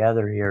packed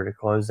together here to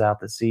close out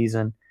the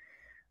season.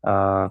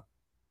 But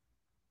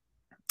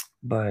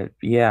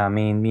yeah, I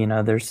mean,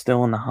 they're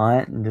still in the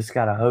hunt and just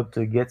gotta hope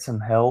to get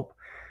some help.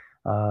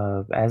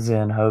 As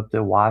in hope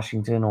that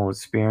Washington will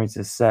experience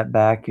a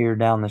setback here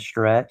down the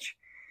stretch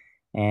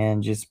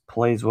and just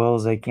play as well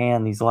as they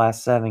can these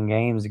last 7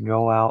 games and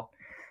go out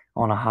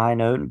on a high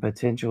note and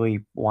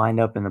potentially wind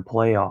up in the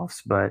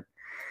playoffs. But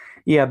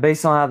yeah,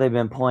 based on how they've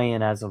been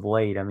playing as of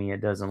late, I mean, it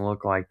doesn't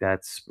look like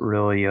that's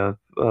really a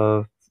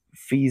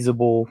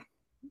feasible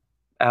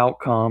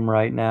outcome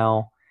right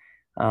now.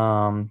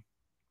 I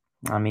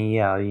mean,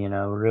 yeah,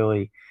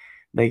 really,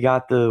 they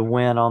got the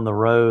win on the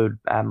road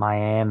at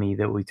Miami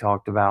that we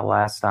talked about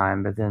last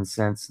time, but then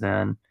since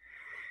then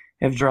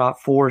have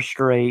dropped 4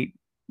 straight,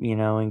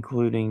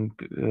 including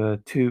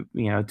two,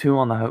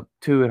 two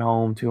at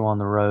home, 2 on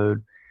the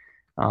road,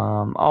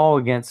 all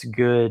against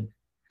good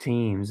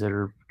teams that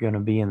are going to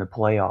be in the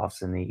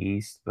playoffs in the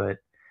East. But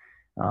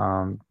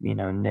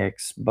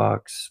Knicks,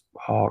 Bucks,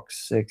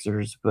 Hawks,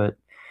 Sixers, but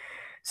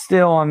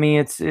still, I mean,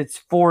 it's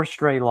 4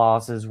 straight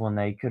losses when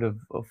they could have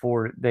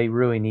afforded. They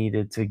really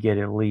needed to get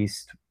at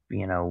least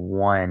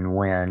 1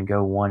 win,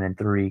 go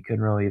 1-3.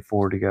 Couldn't really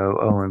afford to go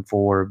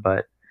 0-4,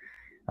 but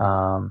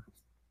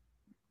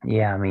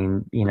yeah, I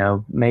mean,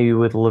 maybe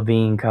with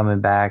LaVine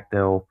coming back,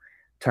 they'll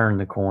turn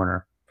the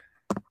corner.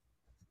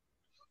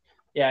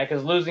 Yeah,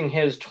 because losing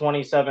his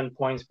 27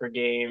 points per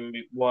game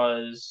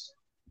was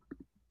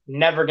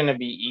never going to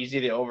be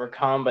easy to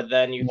overcome. But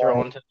then you throw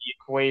Right. into the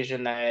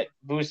equation that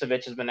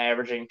Vucevic has been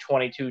averaging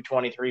 22,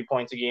 23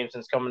 points a game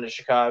since coming to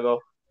Chicago.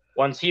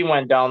 Once he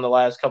went down the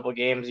last couple of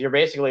games, you're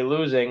basically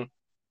losing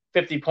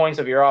 50 points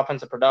of your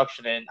offensive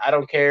production. And I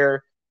don't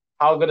care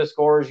how good a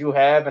scorers you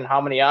have and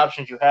how many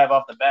options you have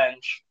off the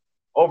bench.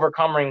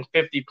 Overcoming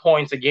 50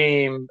 points a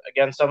game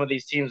against some of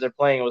these teams they're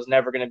playing was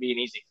never going to be an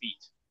easy feat.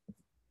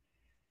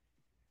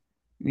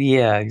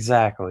 Yeah,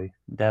 exactly.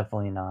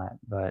 Definitely not.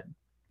 But,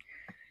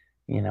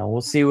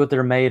 we'll see what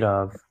they're made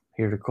of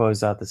here to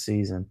close out the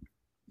season.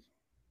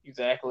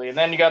 Exactly. And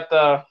then you got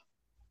the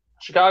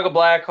Chicago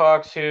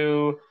Blackhawks,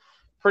 who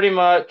pretty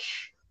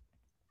much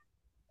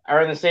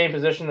are in the same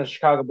position the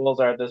Chicago Bulls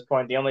are at this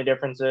point. The only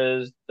difference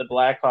is the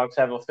Blackhawks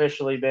have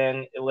officially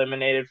been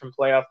eliminated from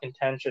playoff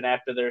contention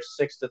after their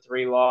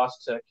 6-3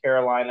 loss to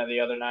Carolina the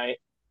other night.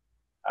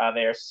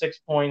 They are 6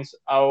 points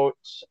out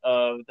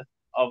of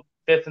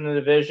fifth in the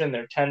division.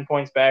 They're 10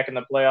 points back in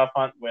the playoff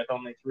hunt with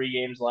only 3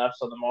 games left.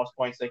 So the most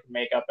points they can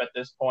make up at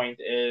this point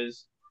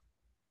is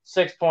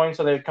 6 points.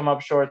 So they'd come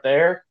up short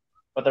there.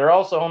 But they're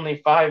also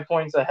only 5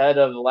 points ahead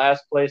of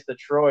last place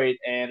Detroit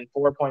and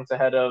 4 points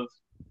ahead of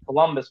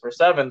Columbus for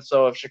 7th.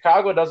 So if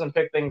Chicago doesn't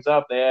pick things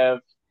up, they have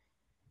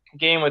a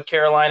game with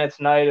Carolina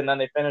tonight, and then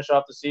they finish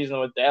off the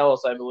season with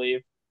Dallas, I believe.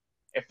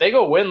 If they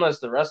go winless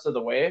the rest of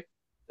the way,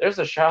 there's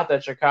a shot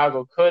that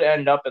Chicago could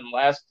end up in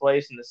last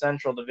place in the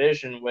Central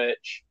Division,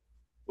 which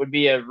would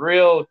be a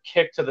real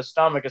kick to the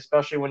stomach,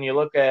 especially when you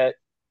look at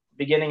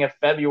beginning of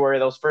February,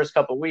 those first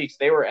couple weeks,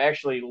 they were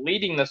actually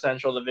leading the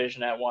Central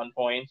Division at one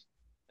point.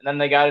 And then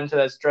they got into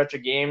that stretch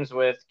of games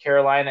with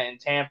Carolina and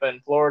Tampa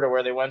and Florida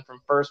where they went from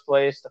first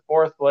place to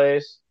fourth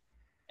place.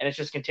 And it's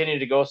just continued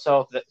to go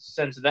south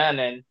since then.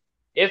 And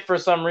if for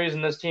some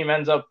reason this team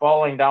ends up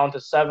falling down to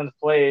 7th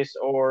place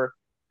or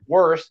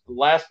worse,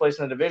 last place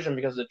in the division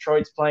because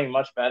Detroit's playing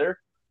much better,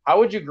 how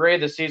would you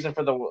grade the season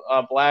for the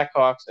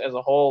Blackhawks as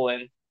a whole?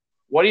 And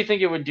what do you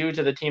think it would do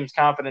to the team's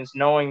confidence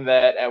knowing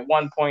that at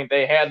one point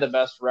they had the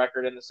best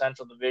record in the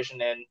Central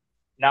Division and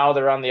now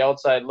they're on the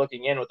outside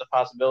looking in with the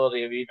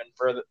possibility of even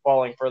further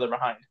falling further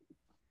behind?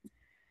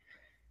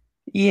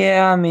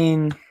 Yeah, I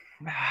mean,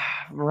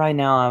 right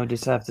now I would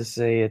just have to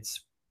say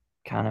it's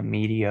kind of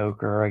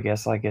mediocre, I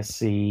guess, like a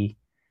C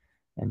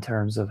in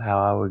terms of how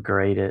I would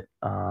grade it.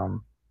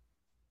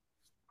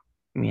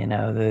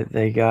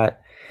 They got,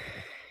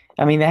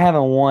 I mean, they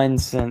haven't won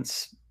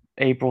since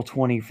April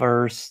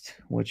 21st,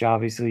 which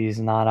obviously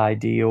is not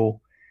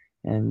ideal.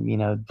 And,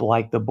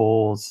 like the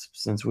Bulls,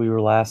 since we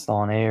were last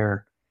on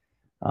air,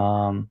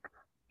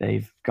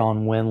 they've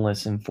gone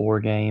winless in 4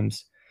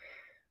 games.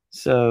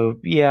 So,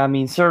 yeah, I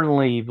mean,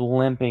 certainly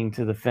limping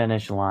to the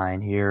finish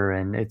line here,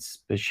 and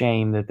it's a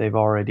shame that they've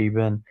already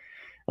been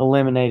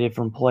eliminated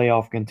from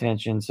playoff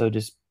contention. So,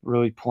 just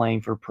really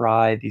playing for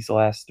pride these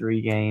last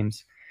 3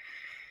 games.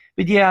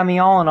 But, yeah, I mean,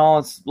 all in all,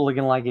 it's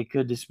looking like it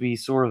could just be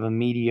sort of a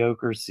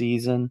mediocre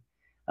season.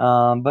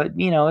 But,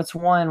 it's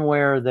one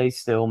where they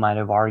still might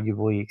have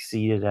arguably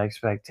exceeded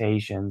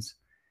expectations,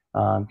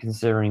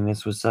 considering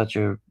this was such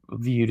a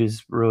viewed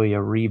as really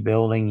a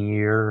rebuilding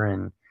year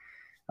and,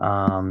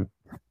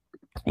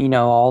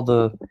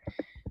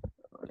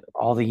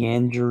 all the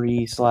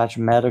injury /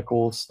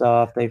 medical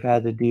stuff they've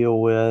had to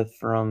deal with,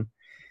 from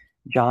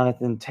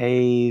Jonathan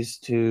Toews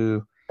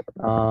to,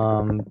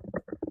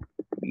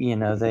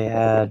 they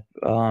had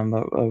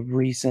a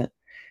recent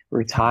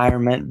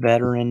retirement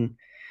veteran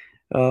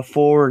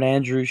forward,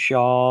 Andrew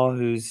Shaw,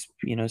 who's,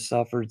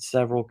 suffered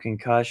several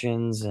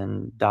concussions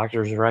and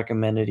doctors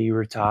recommended he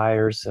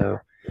retire. So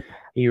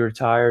he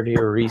retired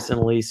here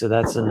recently. So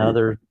that's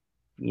another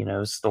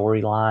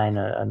storyline,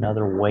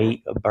 another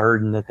weight, a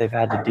burden that they've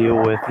had to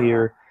deal with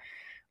here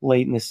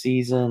late in the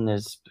season,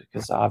 is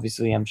because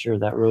obviously I'm sure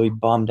that really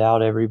bummed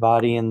out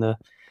everybody in the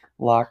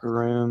locker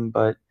room.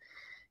 But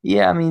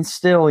yeah, I mean,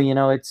 still,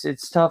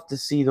 it's tough to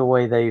see the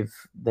way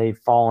they've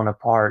fallen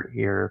apart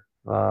here,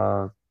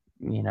 and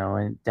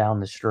down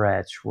the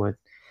stretch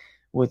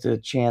with a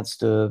chance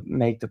to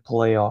make the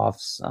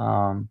playoffs.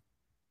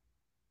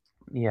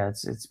 Yeah,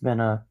 it's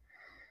been a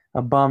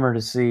bummer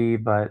to see,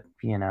 but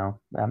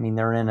I mean,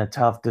 they're in a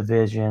tough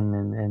division,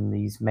 and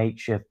these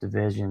makeshift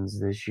divisions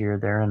this year,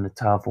 they're in a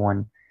tough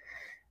one,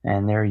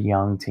 and they're a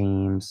young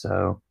team.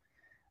 So,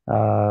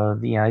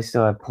 I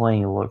still have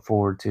plenty to look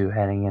forward to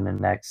heading into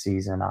next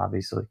season,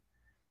 obviously.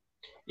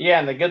 Yeah,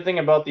 and the good thing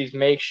about these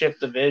makeshift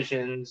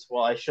divisions,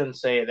 well, I shouldn't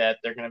say that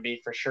they're going to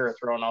be for sure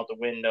thrown out the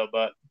window,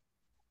 but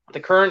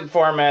the current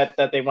format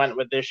that they went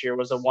with this year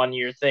was a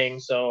 1-year thing,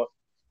 so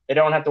they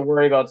don't have to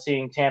worry about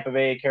seeing Tampa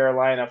Bay,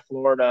 Carolina,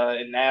 Florida,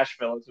 and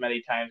Nashville as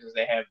many times as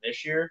they have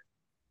this year.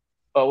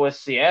 But with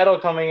Seattle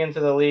coming into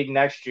the league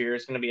next year,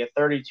 it's going to be a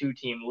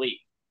 32-team league.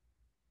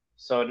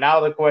 So now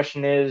the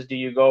question is, do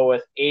you go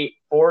with 8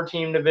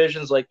 4-team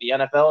divisions like the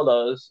NFL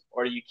does,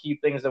 or do you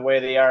keep things the way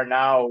they are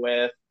now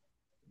with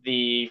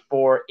the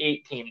 4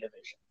 8-team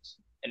divisions?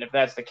 And if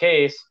that's the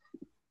case,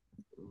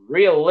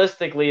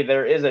 realistically,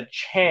 there is a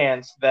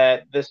chance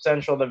that this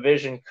Central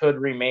Division could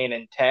remain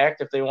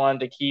intact if they wanted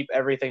to keep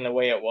everything the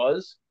way it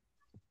was.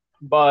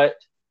 But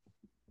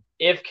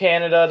if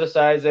Canada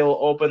decides they will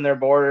open their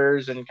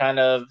borders and kind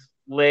of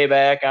lay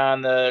back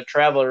on the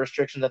travel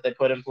restrictions that they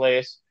put in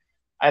place,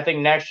 I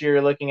think next year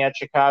you're looking at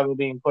Chicago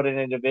being put in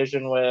a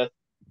division with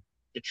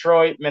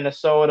Detroit,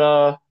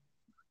 Minnesota,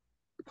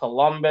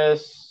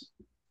 Columbus,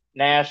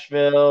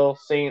 Nashville,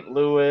 St.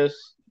 Louis,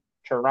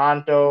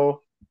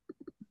 Toronto,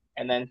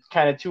 and then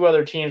kind of two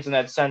other teams in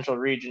that central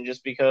region,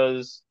 just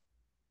because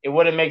it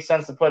wouldn't make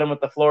sense to put them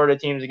with the Florida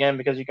teams again,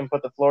 because you can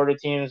put the Florida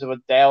teams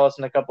with Dallas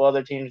and a couple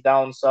other teams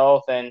down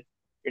south, and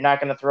you're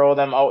not going to throw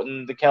them out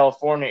in the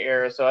California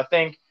area. So I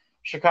think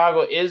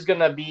Chicago is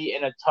going to be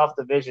in a tough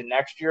division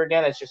next year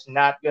again. It's just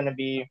not going to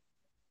be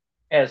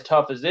as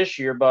tough as this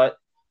year. But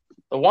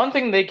the one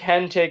thing they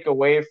can take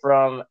away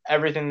from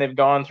everything they've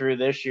gone through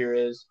this year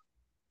is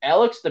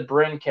Alex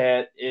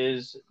DeBrincat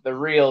is the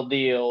real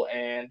deal,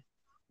 and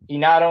he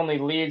not only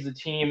leads the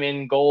team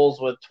in goals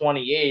with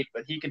 28,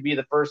 but he could be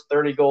the first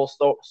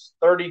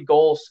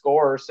 30-goal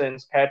scorer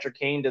since Patrick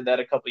Kane did that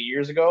a couple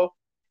years ago.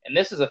 And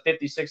this is a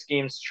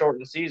 56-game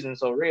shortened season,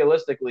 so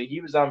realistically,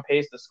 he was on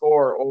pace to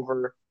score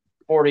over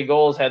 40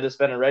 goals had this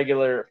been a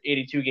regular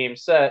 82-game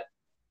set.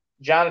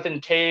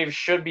 Jonathan Toews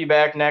should be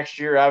back next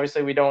year.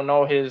 Obviously, we don't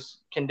know his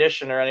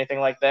condition or anything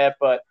like that,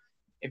 but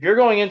if you're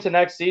going into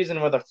next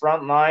season with a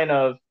front line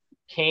of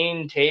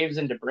Kane, Toews,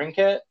 and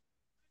DeBrincat,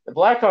 the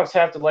Blackhawks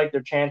have to like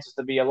their chances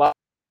to be a lot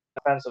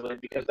offensively,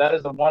 because that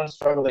is the one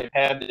struggle they've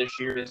had this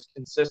year is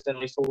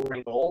consistently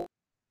scoring goals.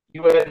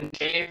 You add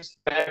Toews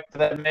back to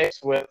that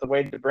mix with the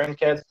way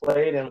DeBrincat's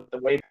played and the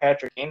way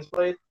Patrick Kane's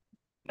played.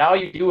 Now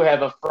you do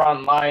have a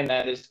front line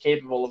that is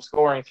capable of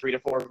scoring 3 to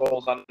 4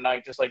 goals on the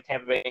night, just like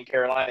Tampa Bay and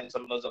Carolina and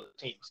some of those other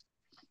teams.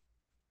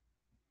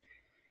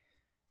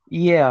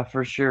 Yeah,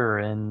 for sure.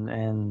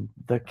 And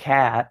the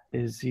Cat,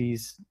 is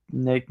he's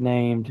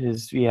nicknamed,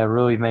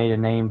 really made a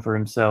name for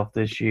himself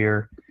this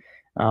year.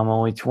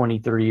 Only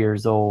 23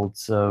 years old,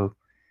 so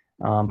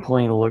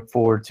plenty to look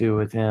forward to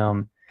with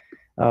him.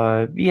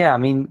 I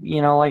mean,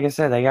 like I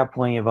said, they got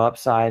plenty of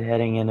upside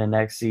heading into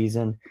next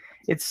season.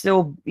 It's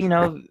still,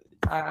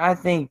 I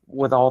think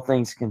with all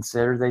things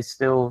considered, they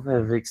still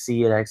have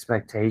exceeded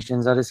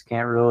expectations. I just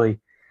can't really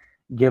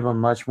give them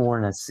much more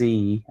than a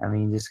C. I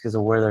mean, just because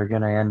of where they're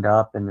going to end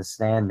up in the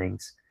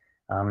standings,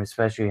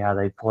 especially how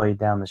they played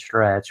down the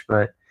stretch.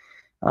 But,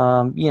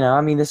 I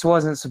mean, this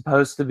wasn't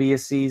supposed to be a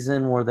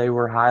season where they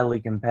were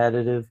highly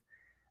competitive.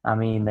 I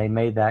mean, they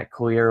made that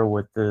clear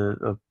with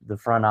the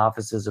front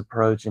office's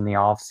approach in the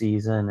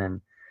offseason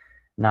and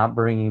not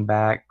bringing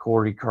back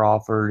Corey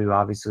Crawford, who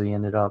obviously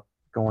ended up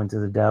going to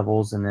the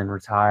Devils and then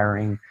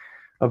retiring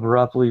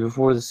abruptly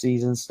before the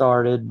season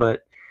started.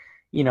 But,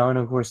 and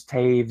of course,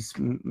 Toews'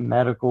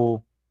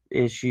 medical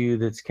issue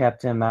that's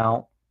kept him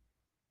out.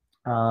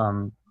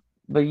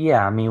 But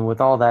yeah, I mean, with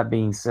all that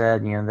being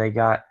said, they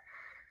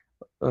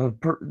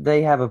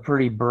have a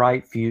pretty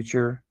bright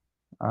future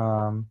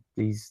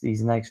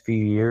these next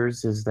few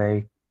years as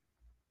they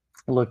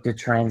look to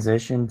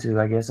transition to,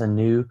 I guess, a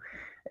new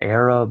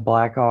era of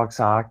Blackhawks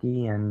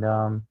hockey. And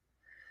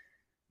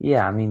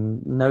I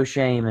mean, no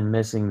shame in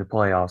missing the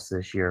playoffs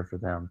this year for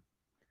them.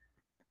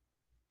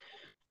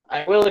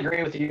 I will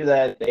agree with you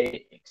that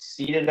they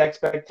exceeded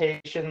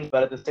expectations,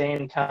 but at the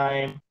same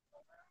time,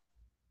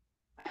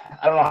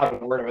 I don't know how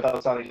to word it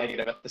without sounding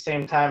negative. At the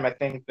same time, I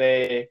think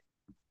they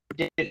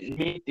didn't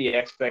meet the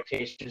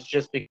expectations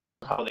just because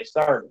of how they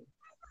started.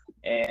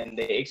 And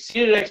they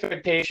exceeded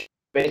expectations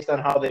based on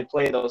how they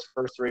played those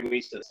first 3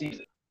 weeks of the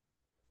season.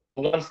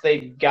 Once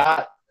they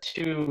got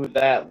to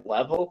that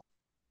level,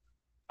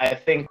 I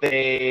think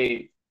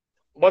they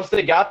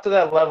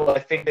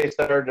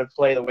started to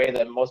play the way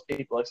that most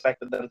people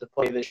expected them to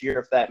play this year,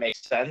 if that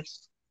makes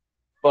sense.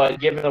 But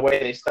given the way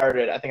they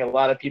started, I think a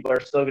lot of people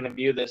are still going to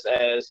view this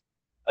as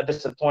a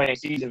disappointing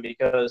season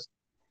because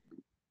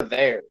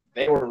they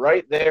were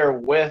right there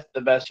with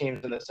the best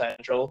teams in the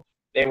Central.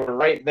 They were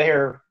right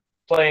there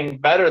playing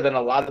better than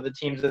a lot of the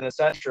teams in the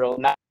Central,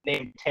 not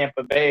named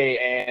Tampa Bay.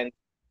 And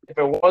if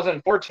it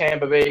wasn't for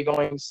Tampa Bay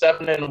going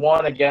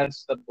 7-1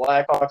 against the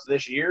Blackhawks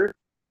this year,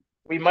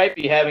 we might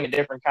be having a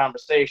different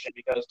conversation,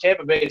 because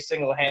Tampa Bay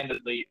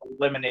single-handedly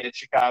eliminated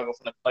Chicago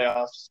from the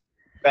playoffs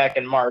back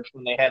in March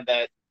when they had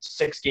that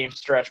 6-game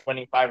stretch,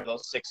 winning 5 of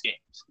those 6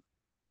 games.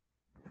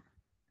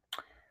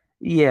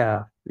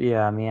 Yeah,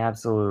 I mean,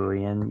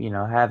 absolutely. And,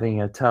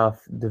 having a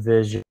tough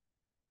division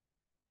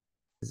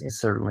has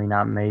certainly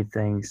not made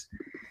things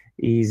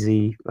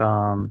easy.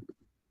 And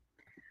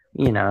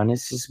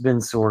it's just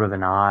been sort of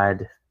an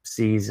odd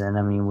season.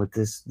 I mean, with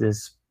this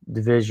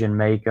division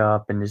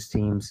makeup and this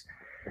team's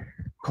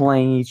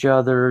playing each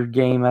other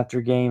game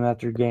after game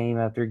after game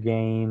after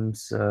game.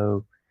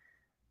 So,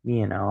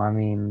 I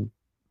mean,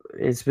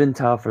 it's been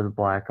tough for the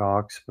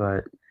Blackhawks,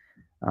 but,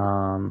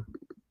 I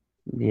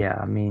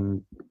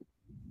mean,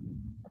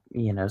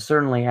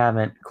 certainly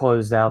haven't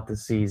closed out the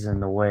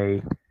season the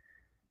way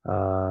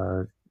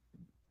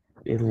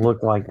it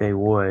looked like they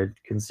would,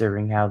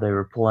 considering how they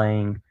were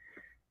playing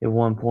at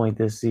one point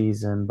this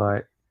season.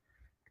 But,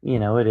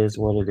 it is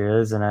what it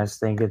is. And I just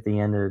think at the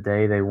end of the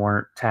day, they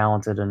weren't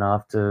talented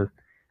enough to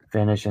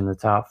finish in the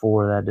top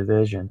 4 of that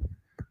division.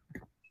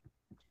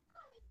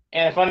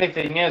 And the funny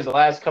thing is, the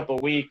last couple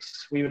of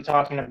weeks, we've been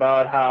talking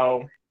about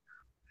how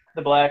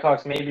the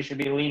Blackhawks maybe should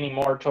be leaning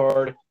more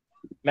toward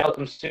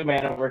Malcolm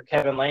Subban over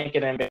Kevin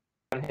Lankinen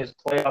on his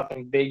playoff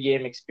and big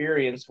game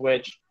experience,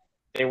 which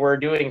they were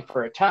doing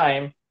for a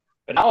time.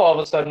 But now all of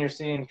a sudden you're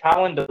seeing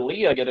Colin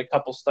D'Elia get a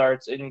couple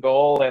starts in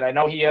goal, and I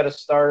know he had a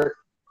start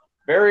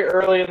very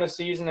early in the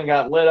season and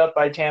got lit up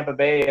by Tampa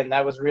Bay, and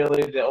that was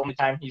really the only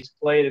time he's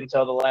played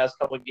until the last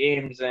couple of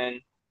games. And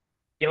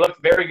he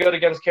looked very good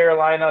against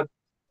Carolina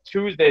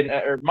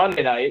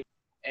Monday night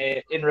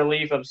in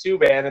relief of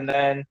Subban, and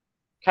then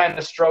kind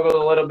of struggled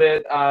a little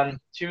bit on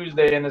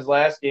Tuesday in his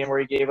last game where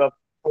he gave up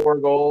 4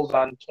 goals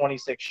on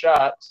 26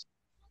 shots.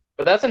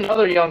 But that's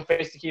another young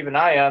face to keep an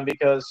eye on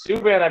because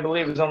Subban, I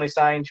believe, is only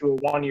signed to a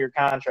 1-year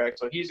contract,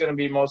 so he's going to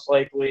be most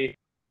likely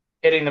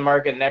hitting the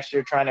market next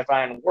year trying to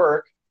find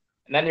work.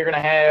 And then you're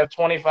going to have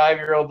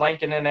 25-year-old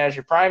Lankinen as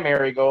your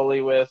primary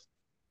goalie with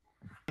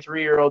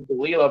 3-year-old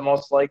D'Elia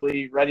most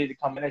likely ready to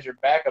come in as your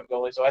backup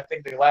goalie. So I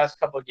think the last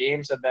couple of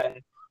games have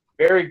been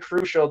very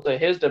crucial to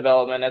his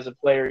development as a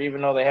player, even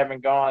though they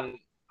haven't gone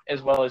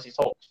as well as he's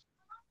hoped.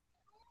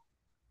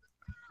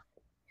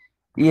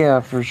 Yeah,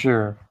 for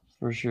sure.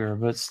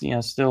 But,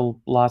 still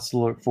lots to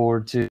look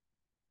forward to.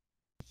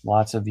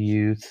 Lots of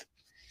youth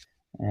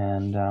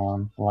and,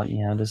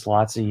 just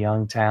lots of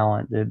young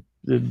talent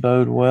that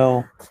bodes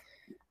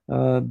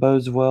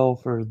well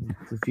for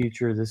the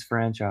future of this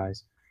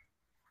franchise.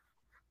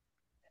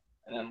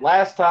 And then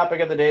last topic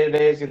of the day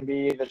today is going to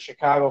be the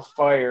Chicago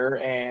Fire,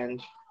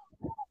 and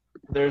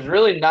there's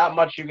really not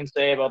much you can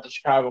say about the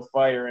Chicago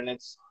Fire, and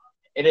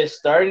it is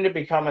starting to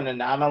become an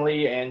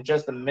anomaly and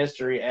just a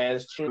mystery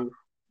as to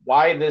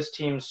why this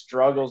team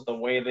struggles the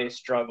way they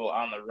struggle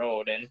on the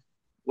road. And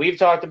we've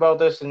talked about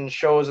this in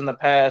shows in the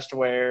past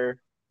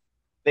where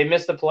they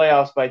missed the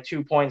playoffs by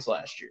 2 points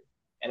last year.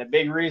 And a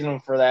big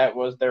reason for that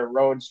was their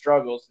road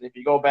struggles. If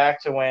you go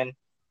back to when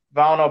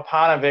Vauno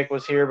Panovic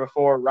was here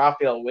before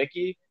Rafael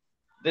Wicki,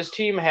 this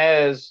team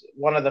has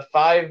one of the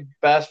 5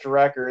 best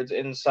records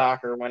in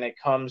soccer when it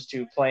comes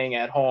to playing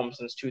at home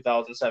since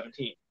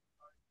 2017.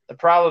 The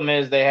problem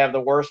is they have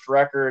the worst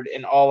record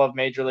in all of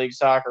Major League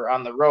Soccer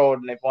on the road,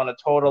 and they've won a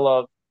total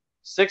of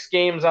 6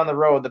 games on the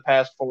road the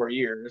past 4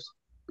 years.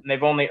 And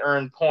they've only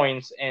earned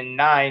points in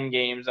 9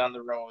 games on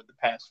the road the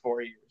past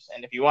 4 years.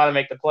 And if you want to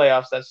make the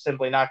playoffs, that's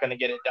simply not going to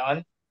get it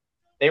done.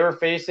 They were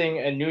facing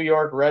a New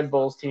York Red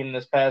Bulls team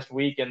this past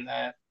weekend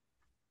that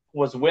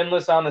was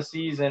winless on the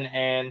season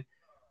and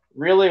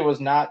really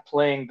was not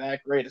playing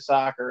that great of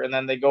soccer. And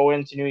then they go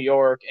into New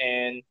York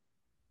and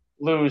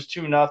lose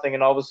 2-0,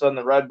 and all of a sudden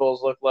the Red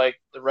Bulls look like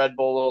the Red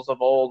Bulls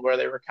of old where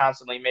they were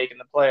constantly making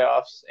the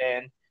playoffs.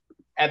 And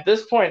at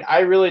this point, I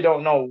really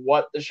don't know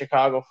what the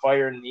Chicago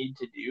Fire need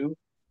to do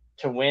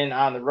to win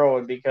on the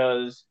road,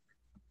 because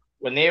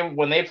when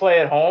they play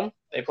at home,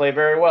 they play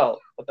very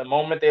well. But the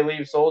moment they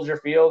leave Soldier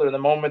Field or the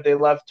moment they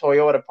left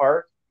Toyota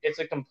Park, it's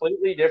a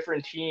completely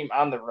different team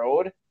on the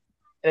road.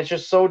 And it's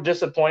just so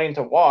disappointing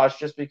to watch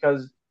just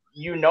because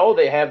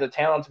they have the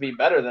talent to be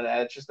better than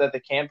that. It's just that they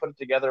can't put it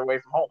together away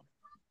from home.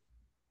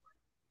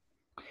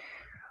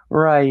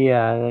 Right,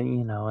 yeah,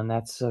 and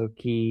that's so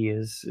key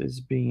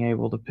is being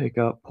able to pick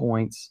up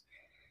points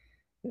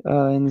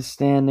in the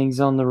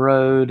standings on the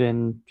road.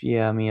 And,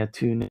 yeah, I mean, a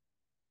 2-0,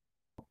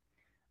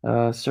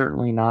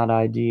 certainly not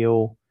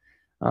ideal.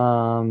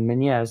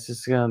 And, yeah, it's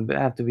just going to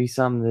have to be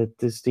something that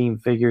this team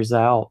figures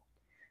out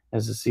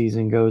as the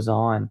season goes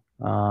on,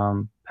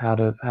 how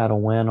to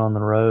win on the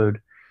road,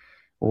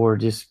 or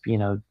just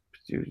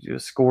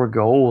score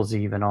goals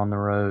even on the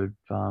road,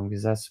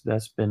 because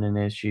that's been an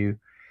issue,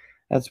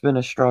 that's been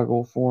a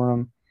struggle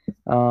for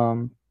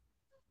them.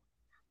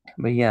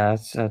 But yeah,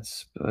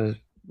 that's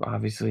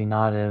obviously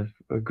not a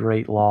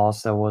great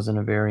loss. That wasn't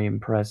a very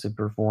impressive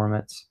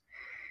performance,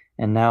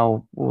 and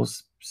now we'll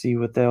see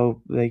what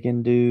they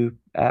can do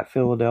at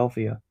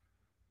Philadelphia.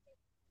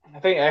 I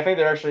think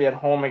they're actually at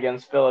home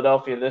against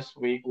Philadelphia this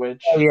week,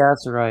 which... Oh, yeah,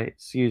 that's right.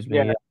 Excuse me.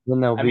 Yeah.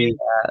 Then they'll be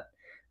at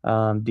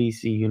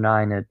DC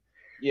United.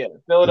 Yeah,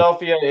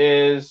 Philadelphia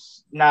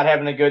is not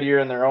having a good year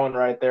in their own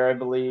right there. I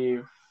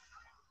believe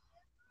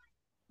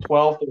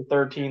 12th or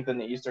 13th in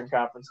the Eastern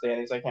Conference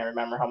standings. I can't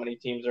remember how many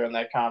teams are in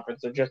that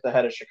conference. They're just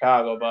ahead of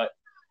Chicago, but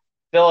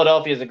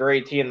Philadelphia is a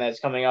great team that's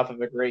coming off of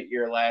a great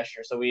year last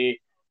year. So we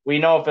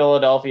know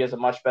Philadelphia is a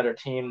much better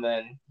team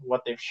than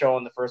what they've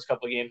shown the first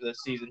couple of games of the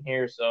season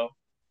here. So,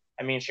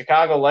 I mean,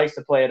 Chicago likes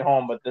to play at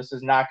home, but this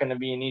is not going to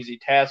be an easy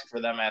task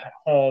for them at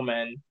home.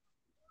 And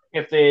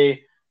obviously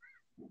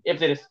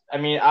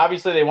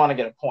they want to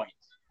get a point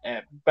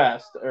at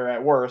best or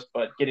at worst,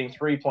 but getting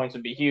 3 points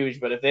would be huge.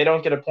 But if they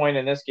don't get a point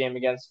in this game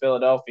against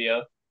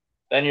Philadelphia,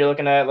 then you're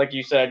looking at, like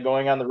you said,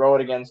 going on the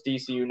road against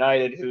DC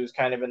United, who's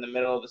kind of in the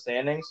middle of the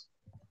standings.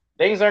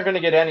 Things aren't going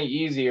to get any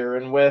easier.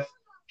 And with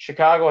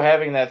Chicago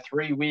having that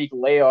 3-week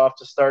layoff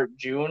to start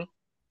June,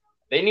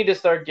 they need to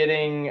start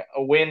getting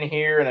a win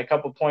here and a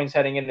couple points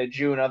heading into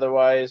June.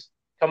 Otherwise,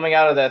 coming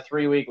out of that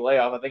 3-week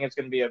layoff, I think it's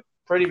going to be a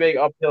pretty big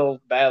uphill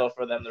battle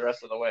for them the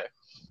rest of the way.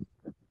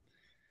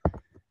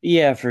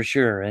 Yeah, for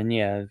sure. And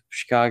yeah,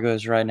 Chicago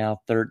is right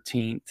now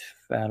 13th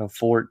out of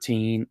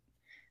 14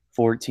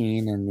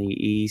 in the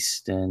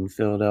East, and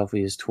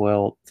Philadelphia is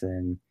 12th.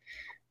 And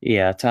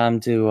yeah,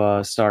 time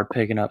to start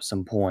picking up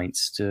some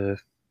points to,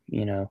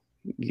 you know,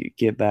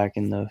 get back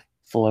in the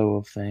flow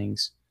of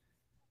things.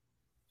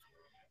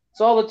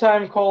 It's all the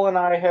time Cole and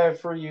I have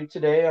for you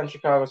today on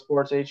Chicago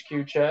Sports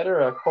HQ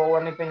Chatter. Cole,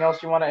 anything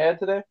else you want to add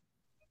today?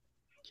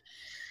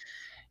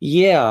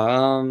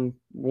 Yeah,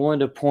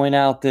 wanted to point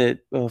out that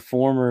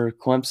former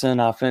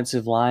Clemson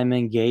offensive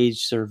lineman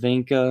Gage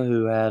Cervenka,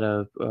 who had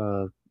a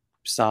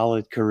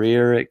solid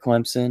career at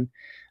Clemson.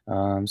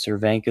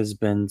 Cervenka's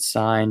been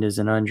signed as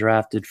an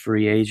undrafted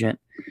free agent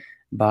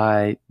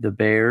by the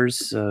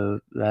Bears,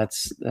 so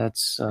that's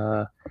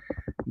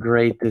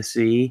great to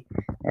see.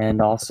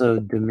 And also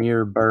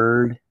Demir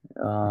Bird,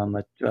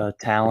 a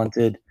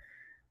talented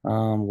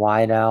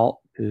wideout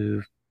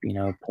who,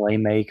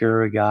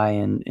 playmaker, a guy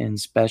in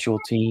special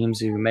teams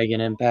who can make an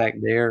impact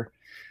there.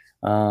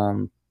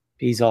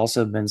 He's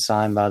also been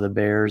signed by the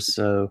Bears,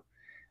 so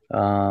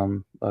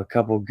a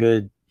couple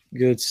good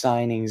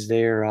signings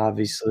there,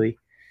 obviously.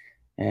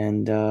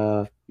 And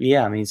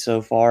yeah, I mean,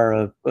 so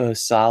far a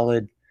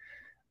solid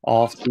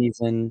off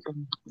season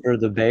for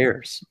the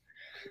Bears.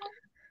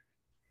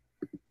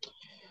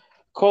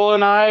 Cole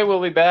and I will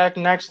be back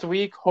next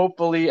week,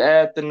 hopefully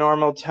at the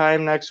normal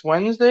time next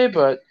Wednesday.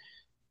 But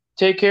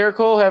take care,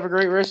 Cole. Have a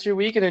great rest of your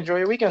week and enjoy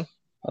your weekend.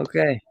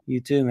 Okay,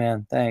 you too,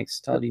 man. Thanks.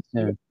 Talk to you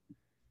soon.